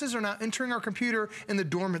viruses are now entering our computer in the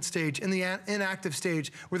dormant stage, in the inactive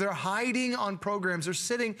stage, where they're hiding on programs. They're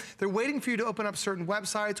sitting, they're waiting for you to open up certain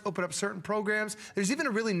websites, open up certain programs. There's even a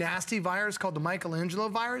really nasty virus called the Michelangelo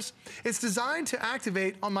virus. It's designed to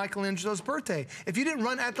activate on Michelangelo's birthday. If you didn't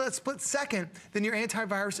run at that split second, then your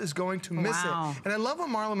antivirus is going to miss it. And I love what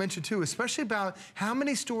Marla mentioned too, especially about how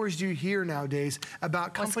many stories do you hear nowadays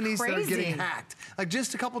about companies that are getting hacked. Like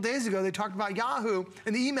just a couple days ago, they talked about Yahoo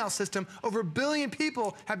and the email system. Over 1 billion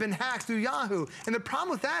people have been hacked through Yahoo. And the problem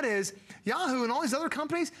with that is Yahoo and all these other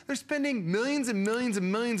companies, they're spending millions and millions and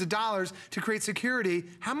millions of dollars to create security.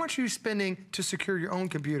 How much are you spending to secure your own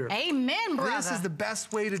computer? Amen, brother. This is the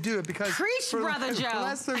best way to do it, because preach, brother Joe.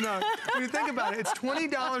 Less than when you think about it, it's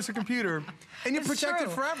 $20 a computer, and you're protected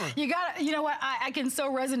forever. You got, you know what? I can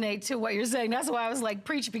so resonate to what you're saying. That's why I was like,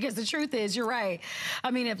 preach, because the truth is, you're right.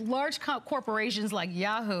 I mean, if large corporations like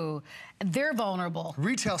Yahoo, they're vulnerable.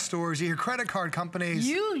 Retail stores, your credit card companies.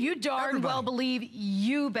 You darn well believe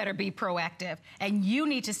you better be proactive, and you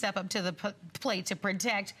need to step up to the plate to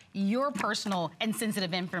protect your personal and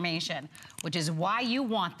sensitive information, which is why you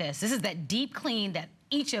want this. This is that deep clean that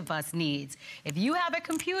each of us needs. If you have a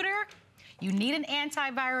computer, you need an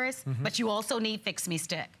antivirus, but you also need Fix Me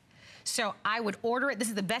Stick. So I would order it. This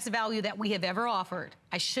is the best value that we have ever offered.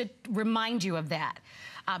 I should remind you of that.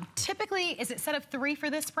 Typically, is it set of 3 for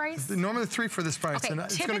this price? Normally 3 for this price, and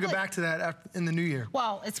it's going to go back to that in the new year.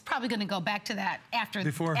 Well, it's probably going to go back to that after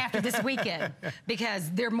this weekend, because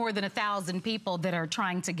there are more than 1,000 people that are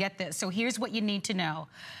trying to get this. So here's what you need to know.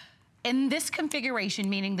 In this configuration,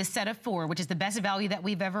 meaning the set of 4, which is the best value that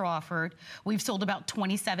we've ever offered, we've sold about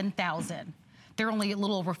 27,000. There are only a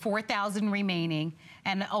little over 4,000 remaining,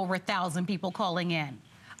 and over 1,000 people calling in.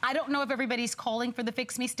 I don't know if everybody's calling for the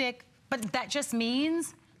Fix Me Stick, but that just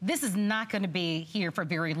means this is not going to be here for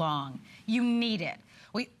very long. You need it.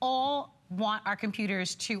 We all want our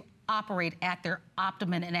computers to operate at their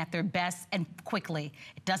optimum and at their best and quickly.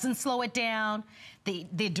 It doesn't slow it down.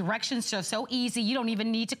 The directions are so easy, you don't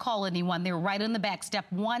even need to call anyone. They're right on the back. Step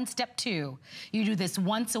 1, step 2. You do this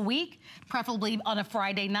once a week, preferably on a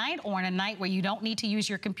Friday night or on a night where you don't need to use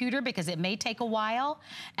your computer because it may take a while.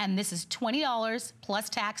 And this is $20 plus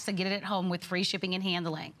tax to get it at home with free shipping and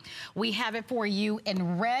handling. We have it for you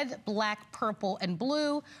in red, black, purple, and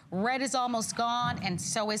blue. Red is almost gone, and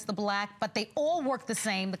so is the black, but they all work the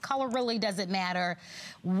same. The color really doesn't matter.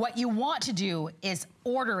 What you want to do is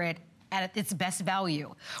order it at its best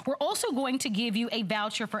value. We're also going to give you a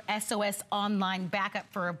voucher for SOS Online Backup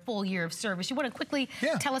for a full year of service. You want to quickly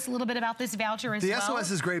tell us a little bit about this voucher as well? The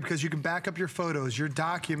SOS is great because you can back up your photos, your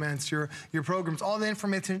documents, your programs, all the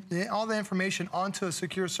information onto a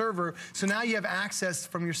secure server. So now you have access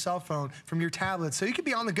from your cell phone, from your tablet. So you could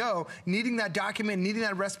be on the go, needing that document, needing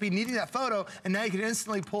that recipe, needing that photo, and now you can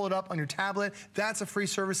instantly pull it up on your tablet. That's a free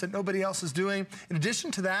service that nobody else is doing. In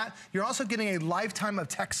addition to that, you're also getting a lifetime of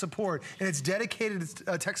tech support. And it's dedicated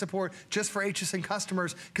tech support just for HSN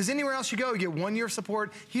customers, because anywhere else you go, you get 1 year of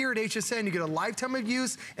support. Here at HSN, you get a lifetime of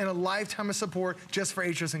use and a lifetime of support just for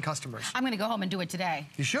HSN customers. I'm going to go home and do it today.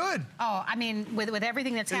 You should. Oh, I mean, with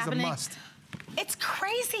everything that's happening. It's a must. It's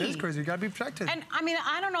crazy. It is crazy. You got to be protected. And I mean,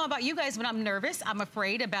 I don't know about you guys, but I'm nervous. I'm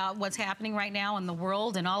afraid about what's happening right now in the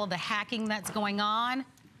world and all of the hacking that's going on.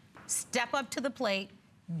 Step up to the plate.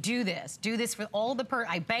 do this. Do this for all the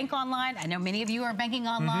I bank online. I know many of you are banking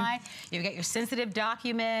online. You get your sensitive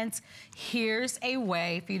documents. Here's a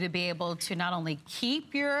way for you to be able to not only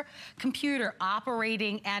keep your computer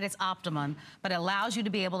operating at its optimum, but it allows you to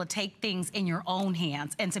be able to take things in your own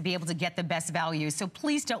hands and to be able to get the best value. So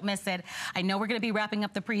please don't miss it. I know we're going to be wrapping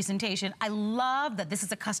up the presentation. I love that this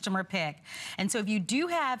is a customer pick. And so if you do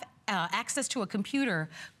have access to a computer,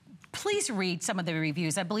 please read some of the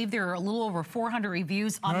reviews. I believe there are a little over 400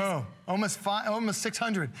 reviews on this. Almost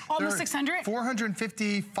 600. Almost 600?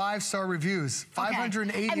 450 5-star reviews,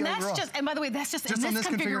 580 and that's overall. and by the way, that's just in this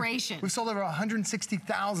configuration. We've sold over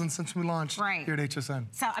 160,000 since we launched here at HSN.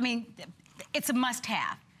 So, I mean, it's a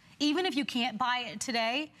must-have. Even if you can't buy it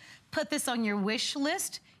today, put this on your wish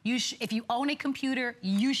list. If you own a computer,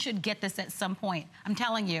 you should get this at some point. I'm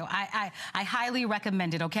telling you, I highly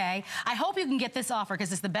recommend it, okay? I hope you can get this offer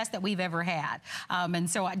because it's the best that we've ever had. And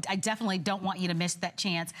so I definitely don't want you to miss that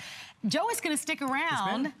chance. Joe is gonna stick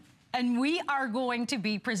around and we are going to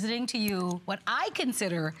be presenting to you what I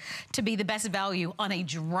consider to be the best value on a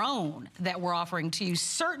drone that we're offering to you.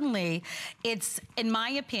 Certainly, it's, in my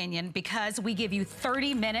opinion, because we give you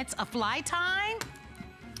 30 minutes of fly time,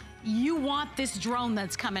 you want this drone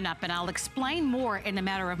that's coming up, and I'll explain more in a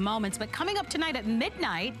matter of moments. But coming up tonight at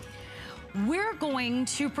midnight, we're going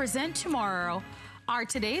to present tomorrow our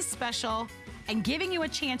today's special and giving you a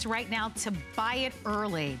chance right now to buy it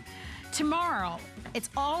early. Tomorrow, it's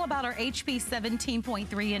all about our HP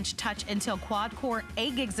 17.3-inch touch Intel quad-core,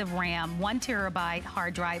 8 gigs of RAM, 1 terabyte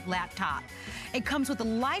hard drive laptop. It comes with a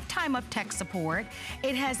lifetime of tech support.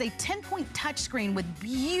 It has a 10-point touchscreen with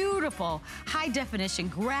beautiful high-definition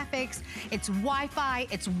graphics. It's Wi-Fi,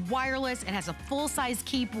 it's wireless, it has a full-size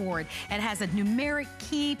keyboard, it has a numeric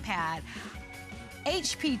keypad.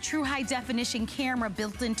 HP True High Definition camera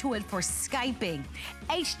built into it for Skyping,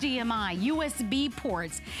 HDMI, USB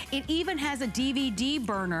ports. It even has a DVD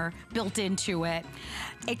burner built into it.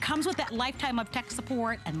 It comes with that lifetime of tech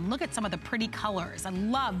support, and look at some of the pretty colors. I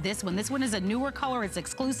love this one. This one is a newer color. It's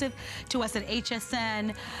exclusive to us at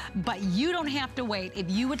HSN, but you don't have to wait.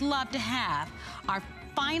 If you would love to have our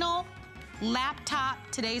final laptop,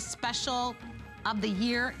 today's special of the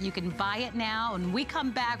year, you can buy it now. And when we come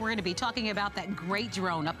back, we're going to be talking about that great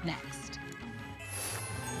drone up next.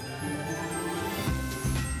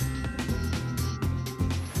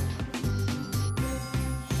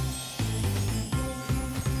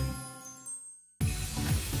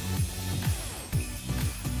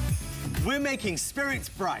 We're making spirits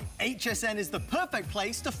bright. HSN is the perfect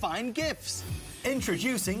place to find gifts.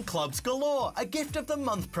 Introducing Clubs Galore, a gift of the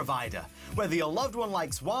month provider. Whether your loved one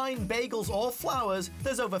likes wine, bagels, or flowers,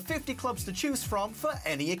 there's over 50 clubs to choose from for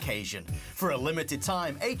any occasion. For a limited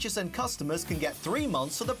time, HSN customers can get 3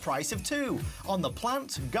 months for the price of 2 on the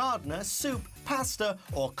plant, gardener, soup, pasta,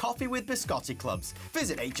 or coffee with biscotti clubs.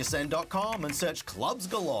 Visit hsn.com and search Clubs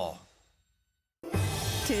Galore.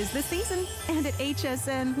 'Tis the season, and at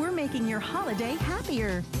HSN, we're making your holiday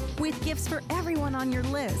happier with gifts for everyone on your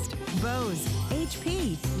list. Bose,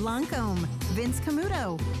 HP, Lancome, Vince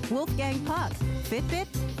Camuto, Wolfgang Puck, Fitbit,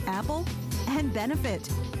 Apple, and Benefit,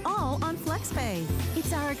 all on FlexPay.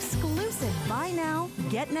 It's our exclusive buy now,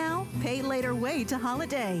 get now, pay later way to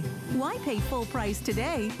holiday. Why pay full price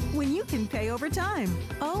today when you can pay over time?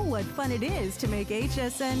 Oh, what fun it is to make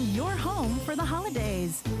HSN your home for the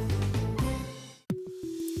holidays.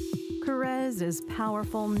 Carrez is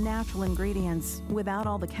powerful, natural ingredients, without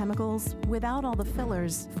all the chemicals, without all the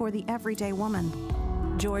fillers, for the everyday woman.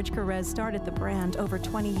 George Carrez started the brand over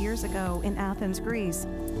 20 years ago in Athens, Greece.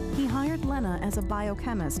 He hired Lena as a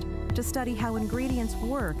biochemist to study how ingredients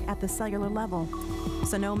work at the cellular level.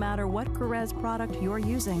 So no matter what Carrez product you're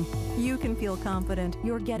using, you can feel confident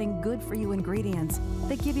you're getting good-for-you ingredients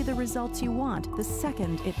that give you the results you want the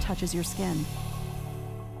second it touches your skin.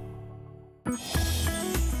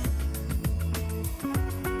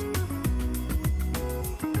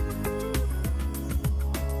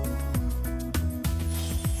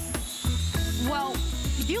 Well,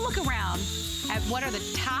 if you look around at what are the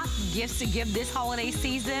top gifts to give this holiday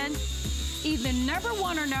season, either number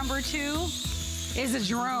 1 or number 2 is a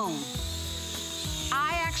drone.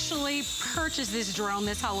 I actually purchased this drone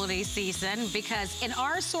this holiday season because in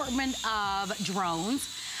our assortment of drones,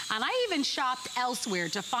 and I even shopped elsewhere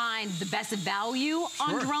to find the best value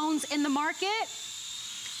on drones in the market,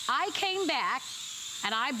 I came back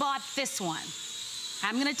and I bought this one.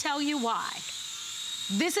 I'm gonna tell you why.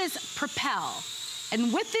 This is Propel.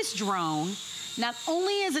 And with this drone, not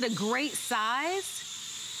only is it a great size,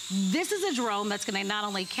 this is a drone that's gonna not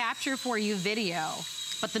only capture for you video,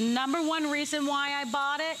 but the number 1 reason why I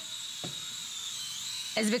bought it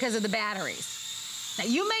is because of the batteries. Now,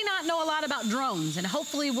 you may not know a lot about drones, and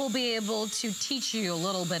hopefully we'll be able to teach you a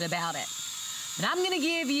little bit about it. But I'm gonna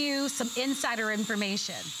give you some insider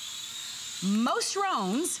information. Most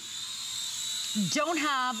drones don't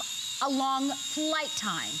have a long flight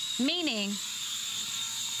time, meaning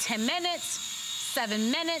 10 minutes, 7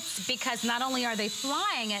 minutes, because not only are they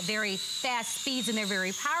flying at very fast speeds and they're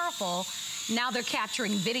very powerful, now they're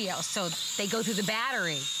capturing video, so they go through the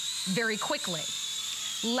battery very quickly.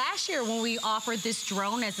 Last year when we offered this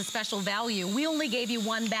drone as a special value, we only gave you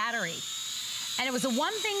 1 battery. And it was the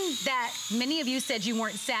one thing that many of you said you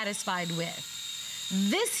weren't satisfied with.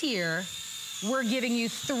 This year, we're giving you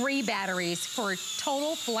 3 batteries for a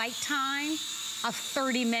total flight time of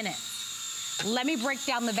 30 minutes. Let me break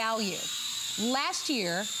down the value. Last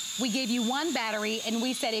year, we gave you 1 battery and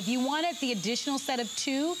we said if you wanted the additional set of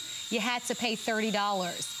 2, you had to pay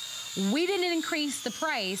 $30. We didn't increase the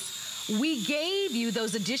price. We gave you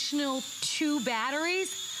those additional 2 batteries,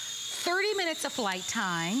 30 minutes of flight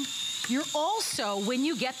time. You're also, when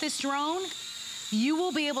you get this drone, you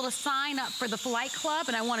will be able to sign up for the Flight Club,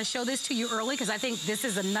 and I want to show this to you early because I think this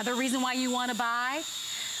is another reason why you want to buy.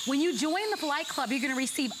 When you join the Flight Club, you're going to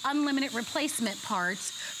receive unlimited replacement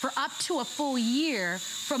parts for up to a full year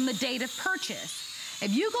from the date of purchase.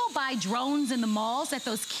 If you go buy drones in the malls at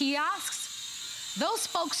those kiosks, those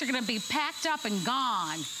folks are going to be packed up and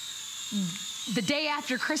gone the day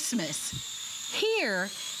after Christmas. Here,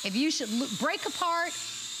 if you should break apart,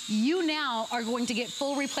 you now are going to get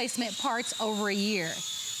full replacement parts over a year.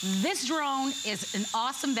 This drone is an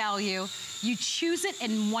awesome value. You choose it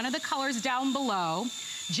in one of the colors down below.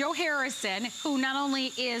 Joe Harrison, who not only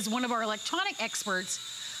is one of our electronic experts,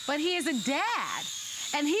 but he is a dad.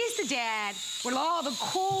 And he's the dad with all the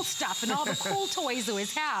cool stuff and all the cool toys to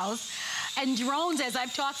his house. And drones, as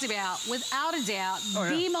I've talked about, without a doubt,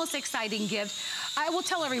 the most exciting gift. I will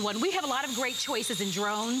tell everyone, we have a lot of great choices in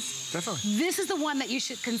drones. Definitely. This is the one that you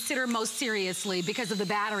should consider most seriously because of the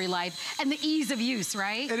battery life and the ease of use,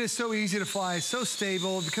 right? It is so easy to fly, so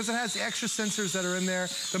stable, because it has the extra sensors that are in there.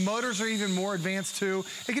 The motors are even more advanced too.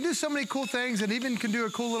 It can do so many cool things. It even can do a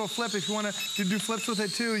cool little flip. If you want to do flips with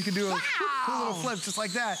it too, you can do a cool little flip just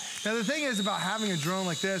like that. Now the thing is about having a drone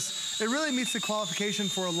like this, it really meets the qualification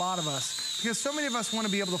for a lot of us. Because so many of us want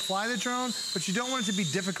to be able to fly the drone, but you don't want it to be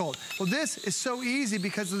difficult. Well, this is so easy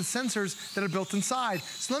because of the sensors that are built inside.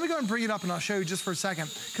 So let me go and bring it up and I'll show you just for a second.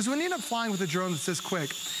 Because when you end up flying with a drone that's this quick,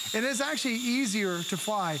 it is actually easier to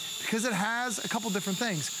fly because it has a couple different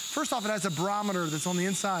things. First off, it has a barometer that's on the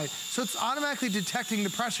inside. So it's automatically detecting the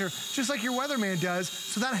pressure, just like your weatherman does.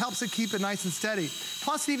 So that helps it keep it nice and steady.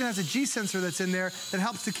 Plus, it even has a G sensor that's in there that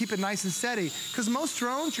helps to keep it nice and steady. Because most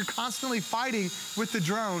drones, you're constantly fighting with the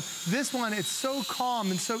drone. This one, it's so calm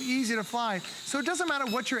and so easy to fly. So it doesn't matter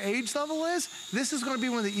what your age level is, this is going to be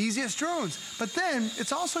one of the easiest drones. But then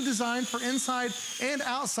it's also designed for inside and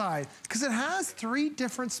outside because it has 3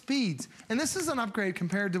 different speeds. And this is an upgrade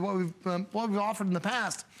compared to what we've offered in the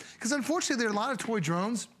past. Because unfortunately, there are a lot of toy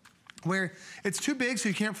drones where it's too big so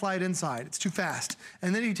you can't fly it inside. It's too fast.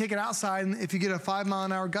 And then you take it outside, and if you get a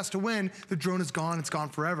 5-mile-an-hour gust of wind, the drone is gone, it's gone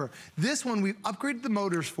forever. This one, we've upgraded the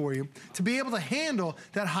motors for you to be able to handle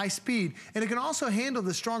that high speed. And it can also handle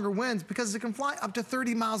the stronger winds because it can fly up to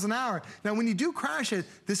 30 miles an hour. Now, when you do crash it,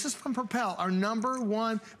 this is from Propel, our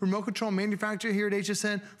 #1 remote control manufacturer here at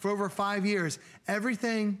HSN for over 5 years.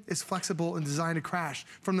 Everything is flexible and designed to crash,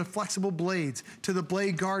 from the flexible blades to the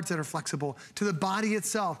blade guards that are flexible, to the body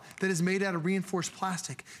itself that is made out of reinforced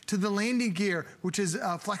plastic, to the landing gear, which is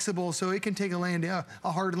flexible so it can take a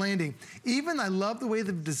hard landing. Even, I love the way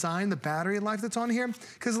they've designed the battery life that's on here,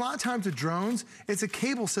 because a lot of times with drones, it's a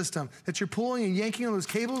cable system that you're pulling and yanking on those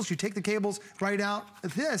cables. You take the cables right out.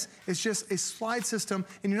 This is just a slide system,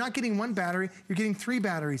 and you're not getting 1 battery, you're getting 3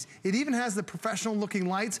 batteries. It even has the professional looking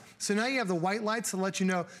lights, so now you have the white lights to let you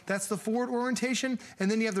know that's the forward orientation, and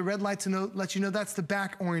then you have the red lights to let you know that's the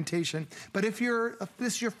back orientation. But if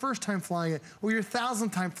this is your first time flying it, or your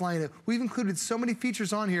 1,000th time flying it, we've included so many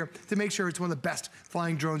features on here to make sure it's one of the best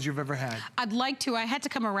flying drones you've ever had. I had to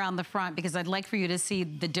come around the front because I'd like for you to see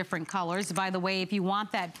the different colors. By the way, if you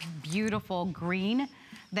want that beautiful green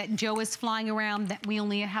that Joe is flying around, that we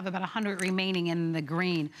only have about 100 remaining in the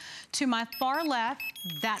green. To my far left,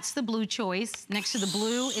 that's the blue choice. Next to the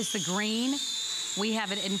blue is the green. We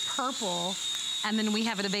have it in purple, and then we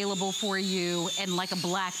have it available for you in like a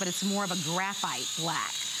black, but it's more of a graphite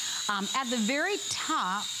black. At the very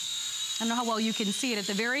top, I don't know how well you can see it, at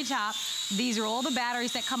the very top, these are all the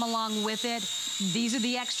batteries that come along with it. These are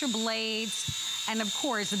the extra blades. And of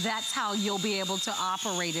course, that's how you'll be able to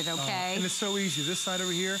operate it, okay? And it's so easy. This side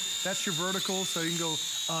over here, that's your vertical, so you can go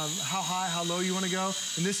how high, how low you want to go.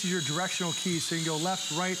 And this is your directional key. So you can go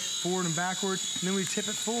left, right, forward, and backward. And then we tip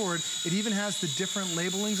it forward. It even has the different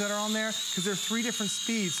labelings that are on there because there are 3 different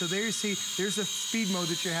speeds. So there you see, there's the speed mode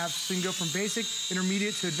that you have. So you can go from basic,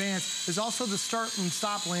 intermediate to advanced. There's also the start and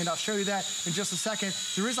stop land. I'll show you that in just a second.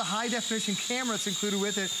 There is a high definition camera that's included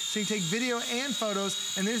with it. So you can take video and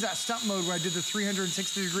photos. And there's that stunt mode where I did the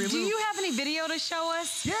 360-degree loop. Do you have any video to show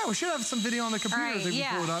us? Yeah, we should have some video on the computer right, that we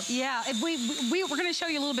pull it up. Yeah, if we're going to show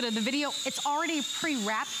you a little bit of the video. It's already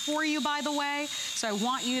pre-wrapped for you, by the way, so I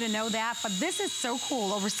want you to know that. But this is so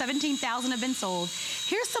cool. Over 17,000 have been sold.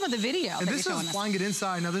 Here's some of the video. And this is flying it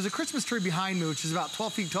inside. Now, there's a Christmas tree behind me, which is about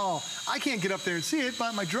 12 feet tall. I can't get up there and see it,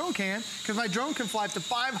 but my drone can, because my drone can fly up to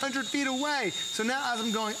 500 feet away. So now, as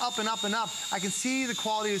I'm going up and up and up, I can see the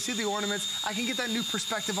quality, I see the ornaments. I can get that new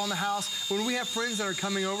perspective on the house. When we have friends that are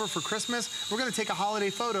coming over for Christmas, we're going to take a holiday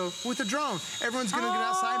photo with a drone. Everyone's going to get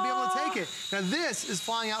outside and be able to take it. Now, this is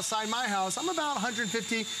flying outside my house. I'm about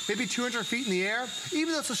 150, maybe 200 feet in the air.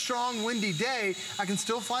 Even though it's a strong, windy day, I can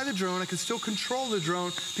still fly the drone. I can still control the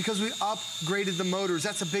drone because we upgraded the motors.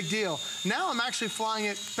 That's a big deal. Now I'm actually flying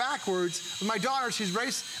it backwards. With my daughter, she's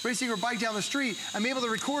racing her bike down the street. I'm able to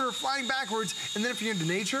record her flying backwards. And then if you're into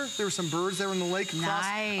nature, there were some birds that were in the lake across.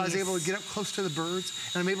 Nice. I was able to get up close to the birds,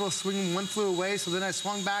 and I'm able to swing. One flew away, so then I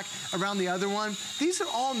swung back around the other one. These are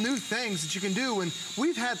all new things that you can do. And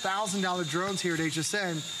we've had $1,000 drones here at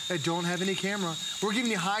HSN that don't have any camera. We're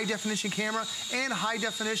giving you high definition camera and high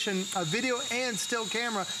definition video and still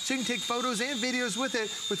camera, so you can take photos and videos with it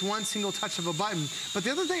with one single touch of a button. But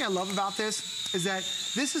the other thing I love about this is that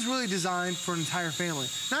this is really designed for an entire family,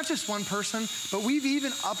 not just one person, but we've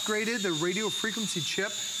even upgraded the radio frequency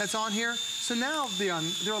chip that's on here. So now there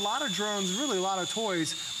are a lot of drones, really a lot of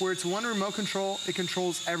toys, where it's one remote control, it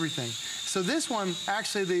controls everything. So this one,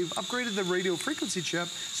 actually, they've upgraded the radio frequency chip,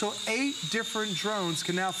 so 8 different drones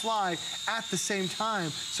can now fly at the same time.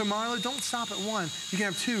 So Marla, don't stop at 1. You can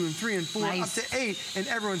have 2 and 3 and 4, nice. up to 8, and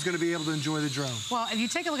everyone's going to be able to enjoy the drone. Well, if you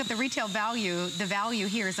take a look at the retail value, the value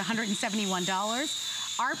here is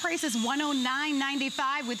 $171. Our price is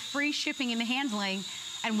 $109.95 with free shipping and handling.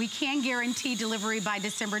 And we can guarantee delivery by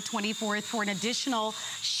December 24th for an additional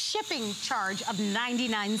shipping charge of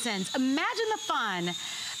 99 cents. Imagine the fun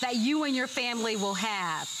that you and your family will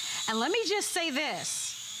have. And let me just say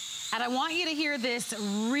this, and I want you to hear this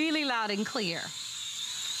really loud and clear.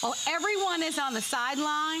 Well, everyone is on the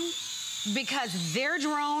sideline because their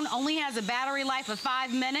drone only has a battery life of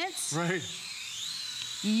 5 minutes. Right.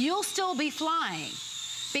 You'll still be flying.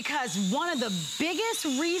 Because one of the biggest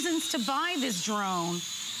reasons to buy this drone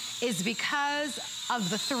is because of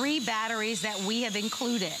the 3 batteries that we have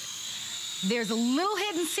included. There's a little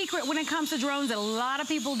hidden secret when it comes to drones that a lot of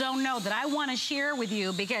people don't know that I want to share with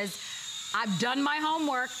you because I've done my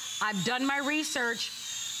homework, I've done my research.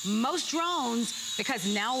 Most drones, because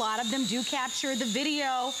now a lot of them do capture the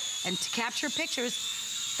video and to capture pictures,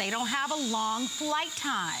 they don't have a long flight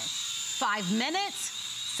time. 5 minutes,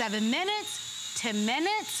 7 minutes, 10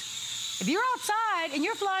 minutes. If you're outside and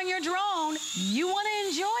you're flying your drone, you want to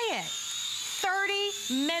enjoy it.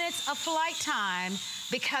 30 minutes of flight time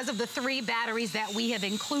because of the 3 batteries that we have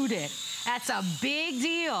included. That's a big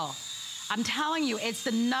deal. I'm telling you, it's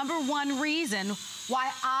the #1 reason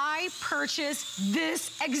why I purchased this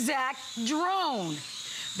exact drone.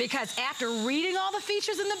 Because after reading all the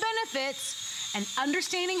features and the benefits and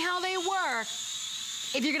understanding how they work,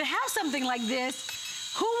 if you're gonna have something like this,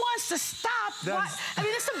 who wants to stop? I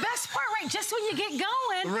mean, that's the best part, right? Just when you get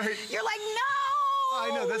going, right. You're like, no. I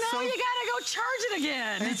know, that's no, so... you gotta go charge it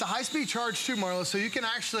again. And it's a high-speed charge too, Marla, so you can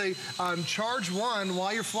actually charge one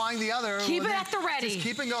while you're flying the other. Keep it at the ready. Just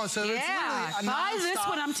keep it going. So yeah, it's really a buy this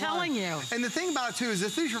one, I'm telling you. And the thing about it too is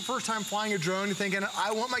if this is your first time flying a drone, you're thinking,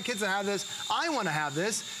 I want my kids to have this, I want to have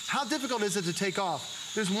this. How difficult is it to take off?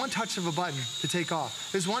 There's one touch of a button to take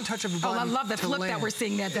off. There's one touch of a button to land. I love the flip that we're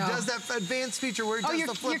seeing that though. It does that advanced feature where it does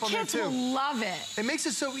the flip on there too. Your kids will love it. It makes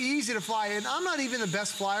it so easy to fly. And I'm not even the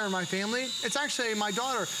best flyer in my family. It's actually my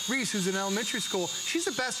daughter, Reese, who's in elementary school. She's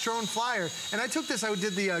the best drone flyer. And I took this, I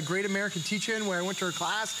did the Great American Teach-In where I went to her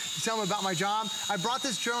class to tell them about my job. I brought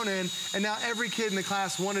this drone in, and now every kid in the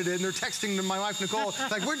class wanted it. And they're texting to my wife, Nicole,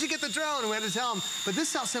 like, where'd you get the drone? And we had to tell them. But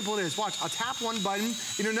this is how simple it is. Watch, I'll tap one button,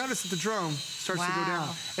 and you'll notice that the drone starts to go down.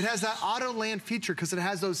 now. It has that auto land feature because it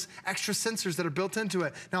has those extra sensors that are built into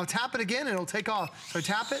it. Now tap it again and it'll take off. So I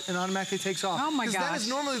tap it and it automatically takes off. Oh my gosh. Because that is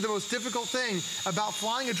normally the most difficult thing about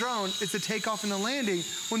flying a drone is the takeoff and the landing.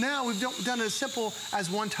 Well, now we've done it as simple as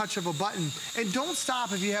one touch of a button. And don't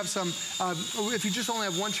stop if you have some, if you just only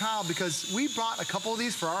have one child, because we bought a couple of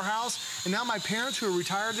these for our house, and now my parents who are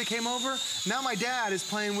retired that came over, now my dad is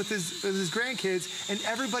playing with his grandkids, and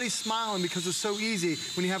everybody's smiling because it's so easy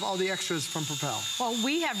when you have all the extras from Propel. Well,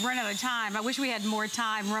 we have run out of time. I wish we had more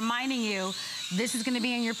time. Reminding you, this is going to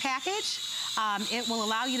be in your package. It will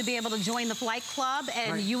allow you to be able to join the flight club,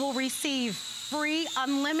 and you will receive free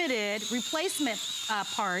unlimited replacement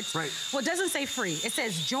parts. Right. Well, it doesn't say free. It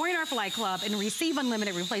says join our flight club and receive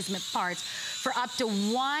unlimited replacement parts for up to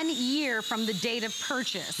 1 year from the date of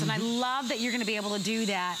purchase. And I love that you're going to be able to do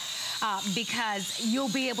that because you'll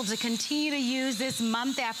be able to continue to use this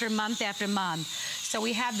month after month after month. So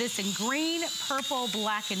we have this in green, purple,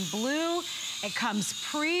 black, and blue. It comes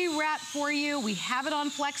pre-wrapped for you. We have it on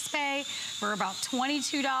FlexPay for about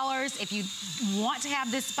 $22. If you want to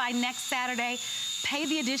have this by next Saturday, pay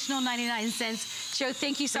the additional 99 cents. Joe,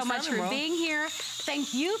 thank you so much for being here.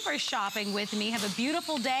 Thank you for shopping with me. Have a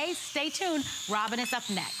beautiful day. Stay tuned. Robin is up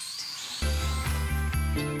next.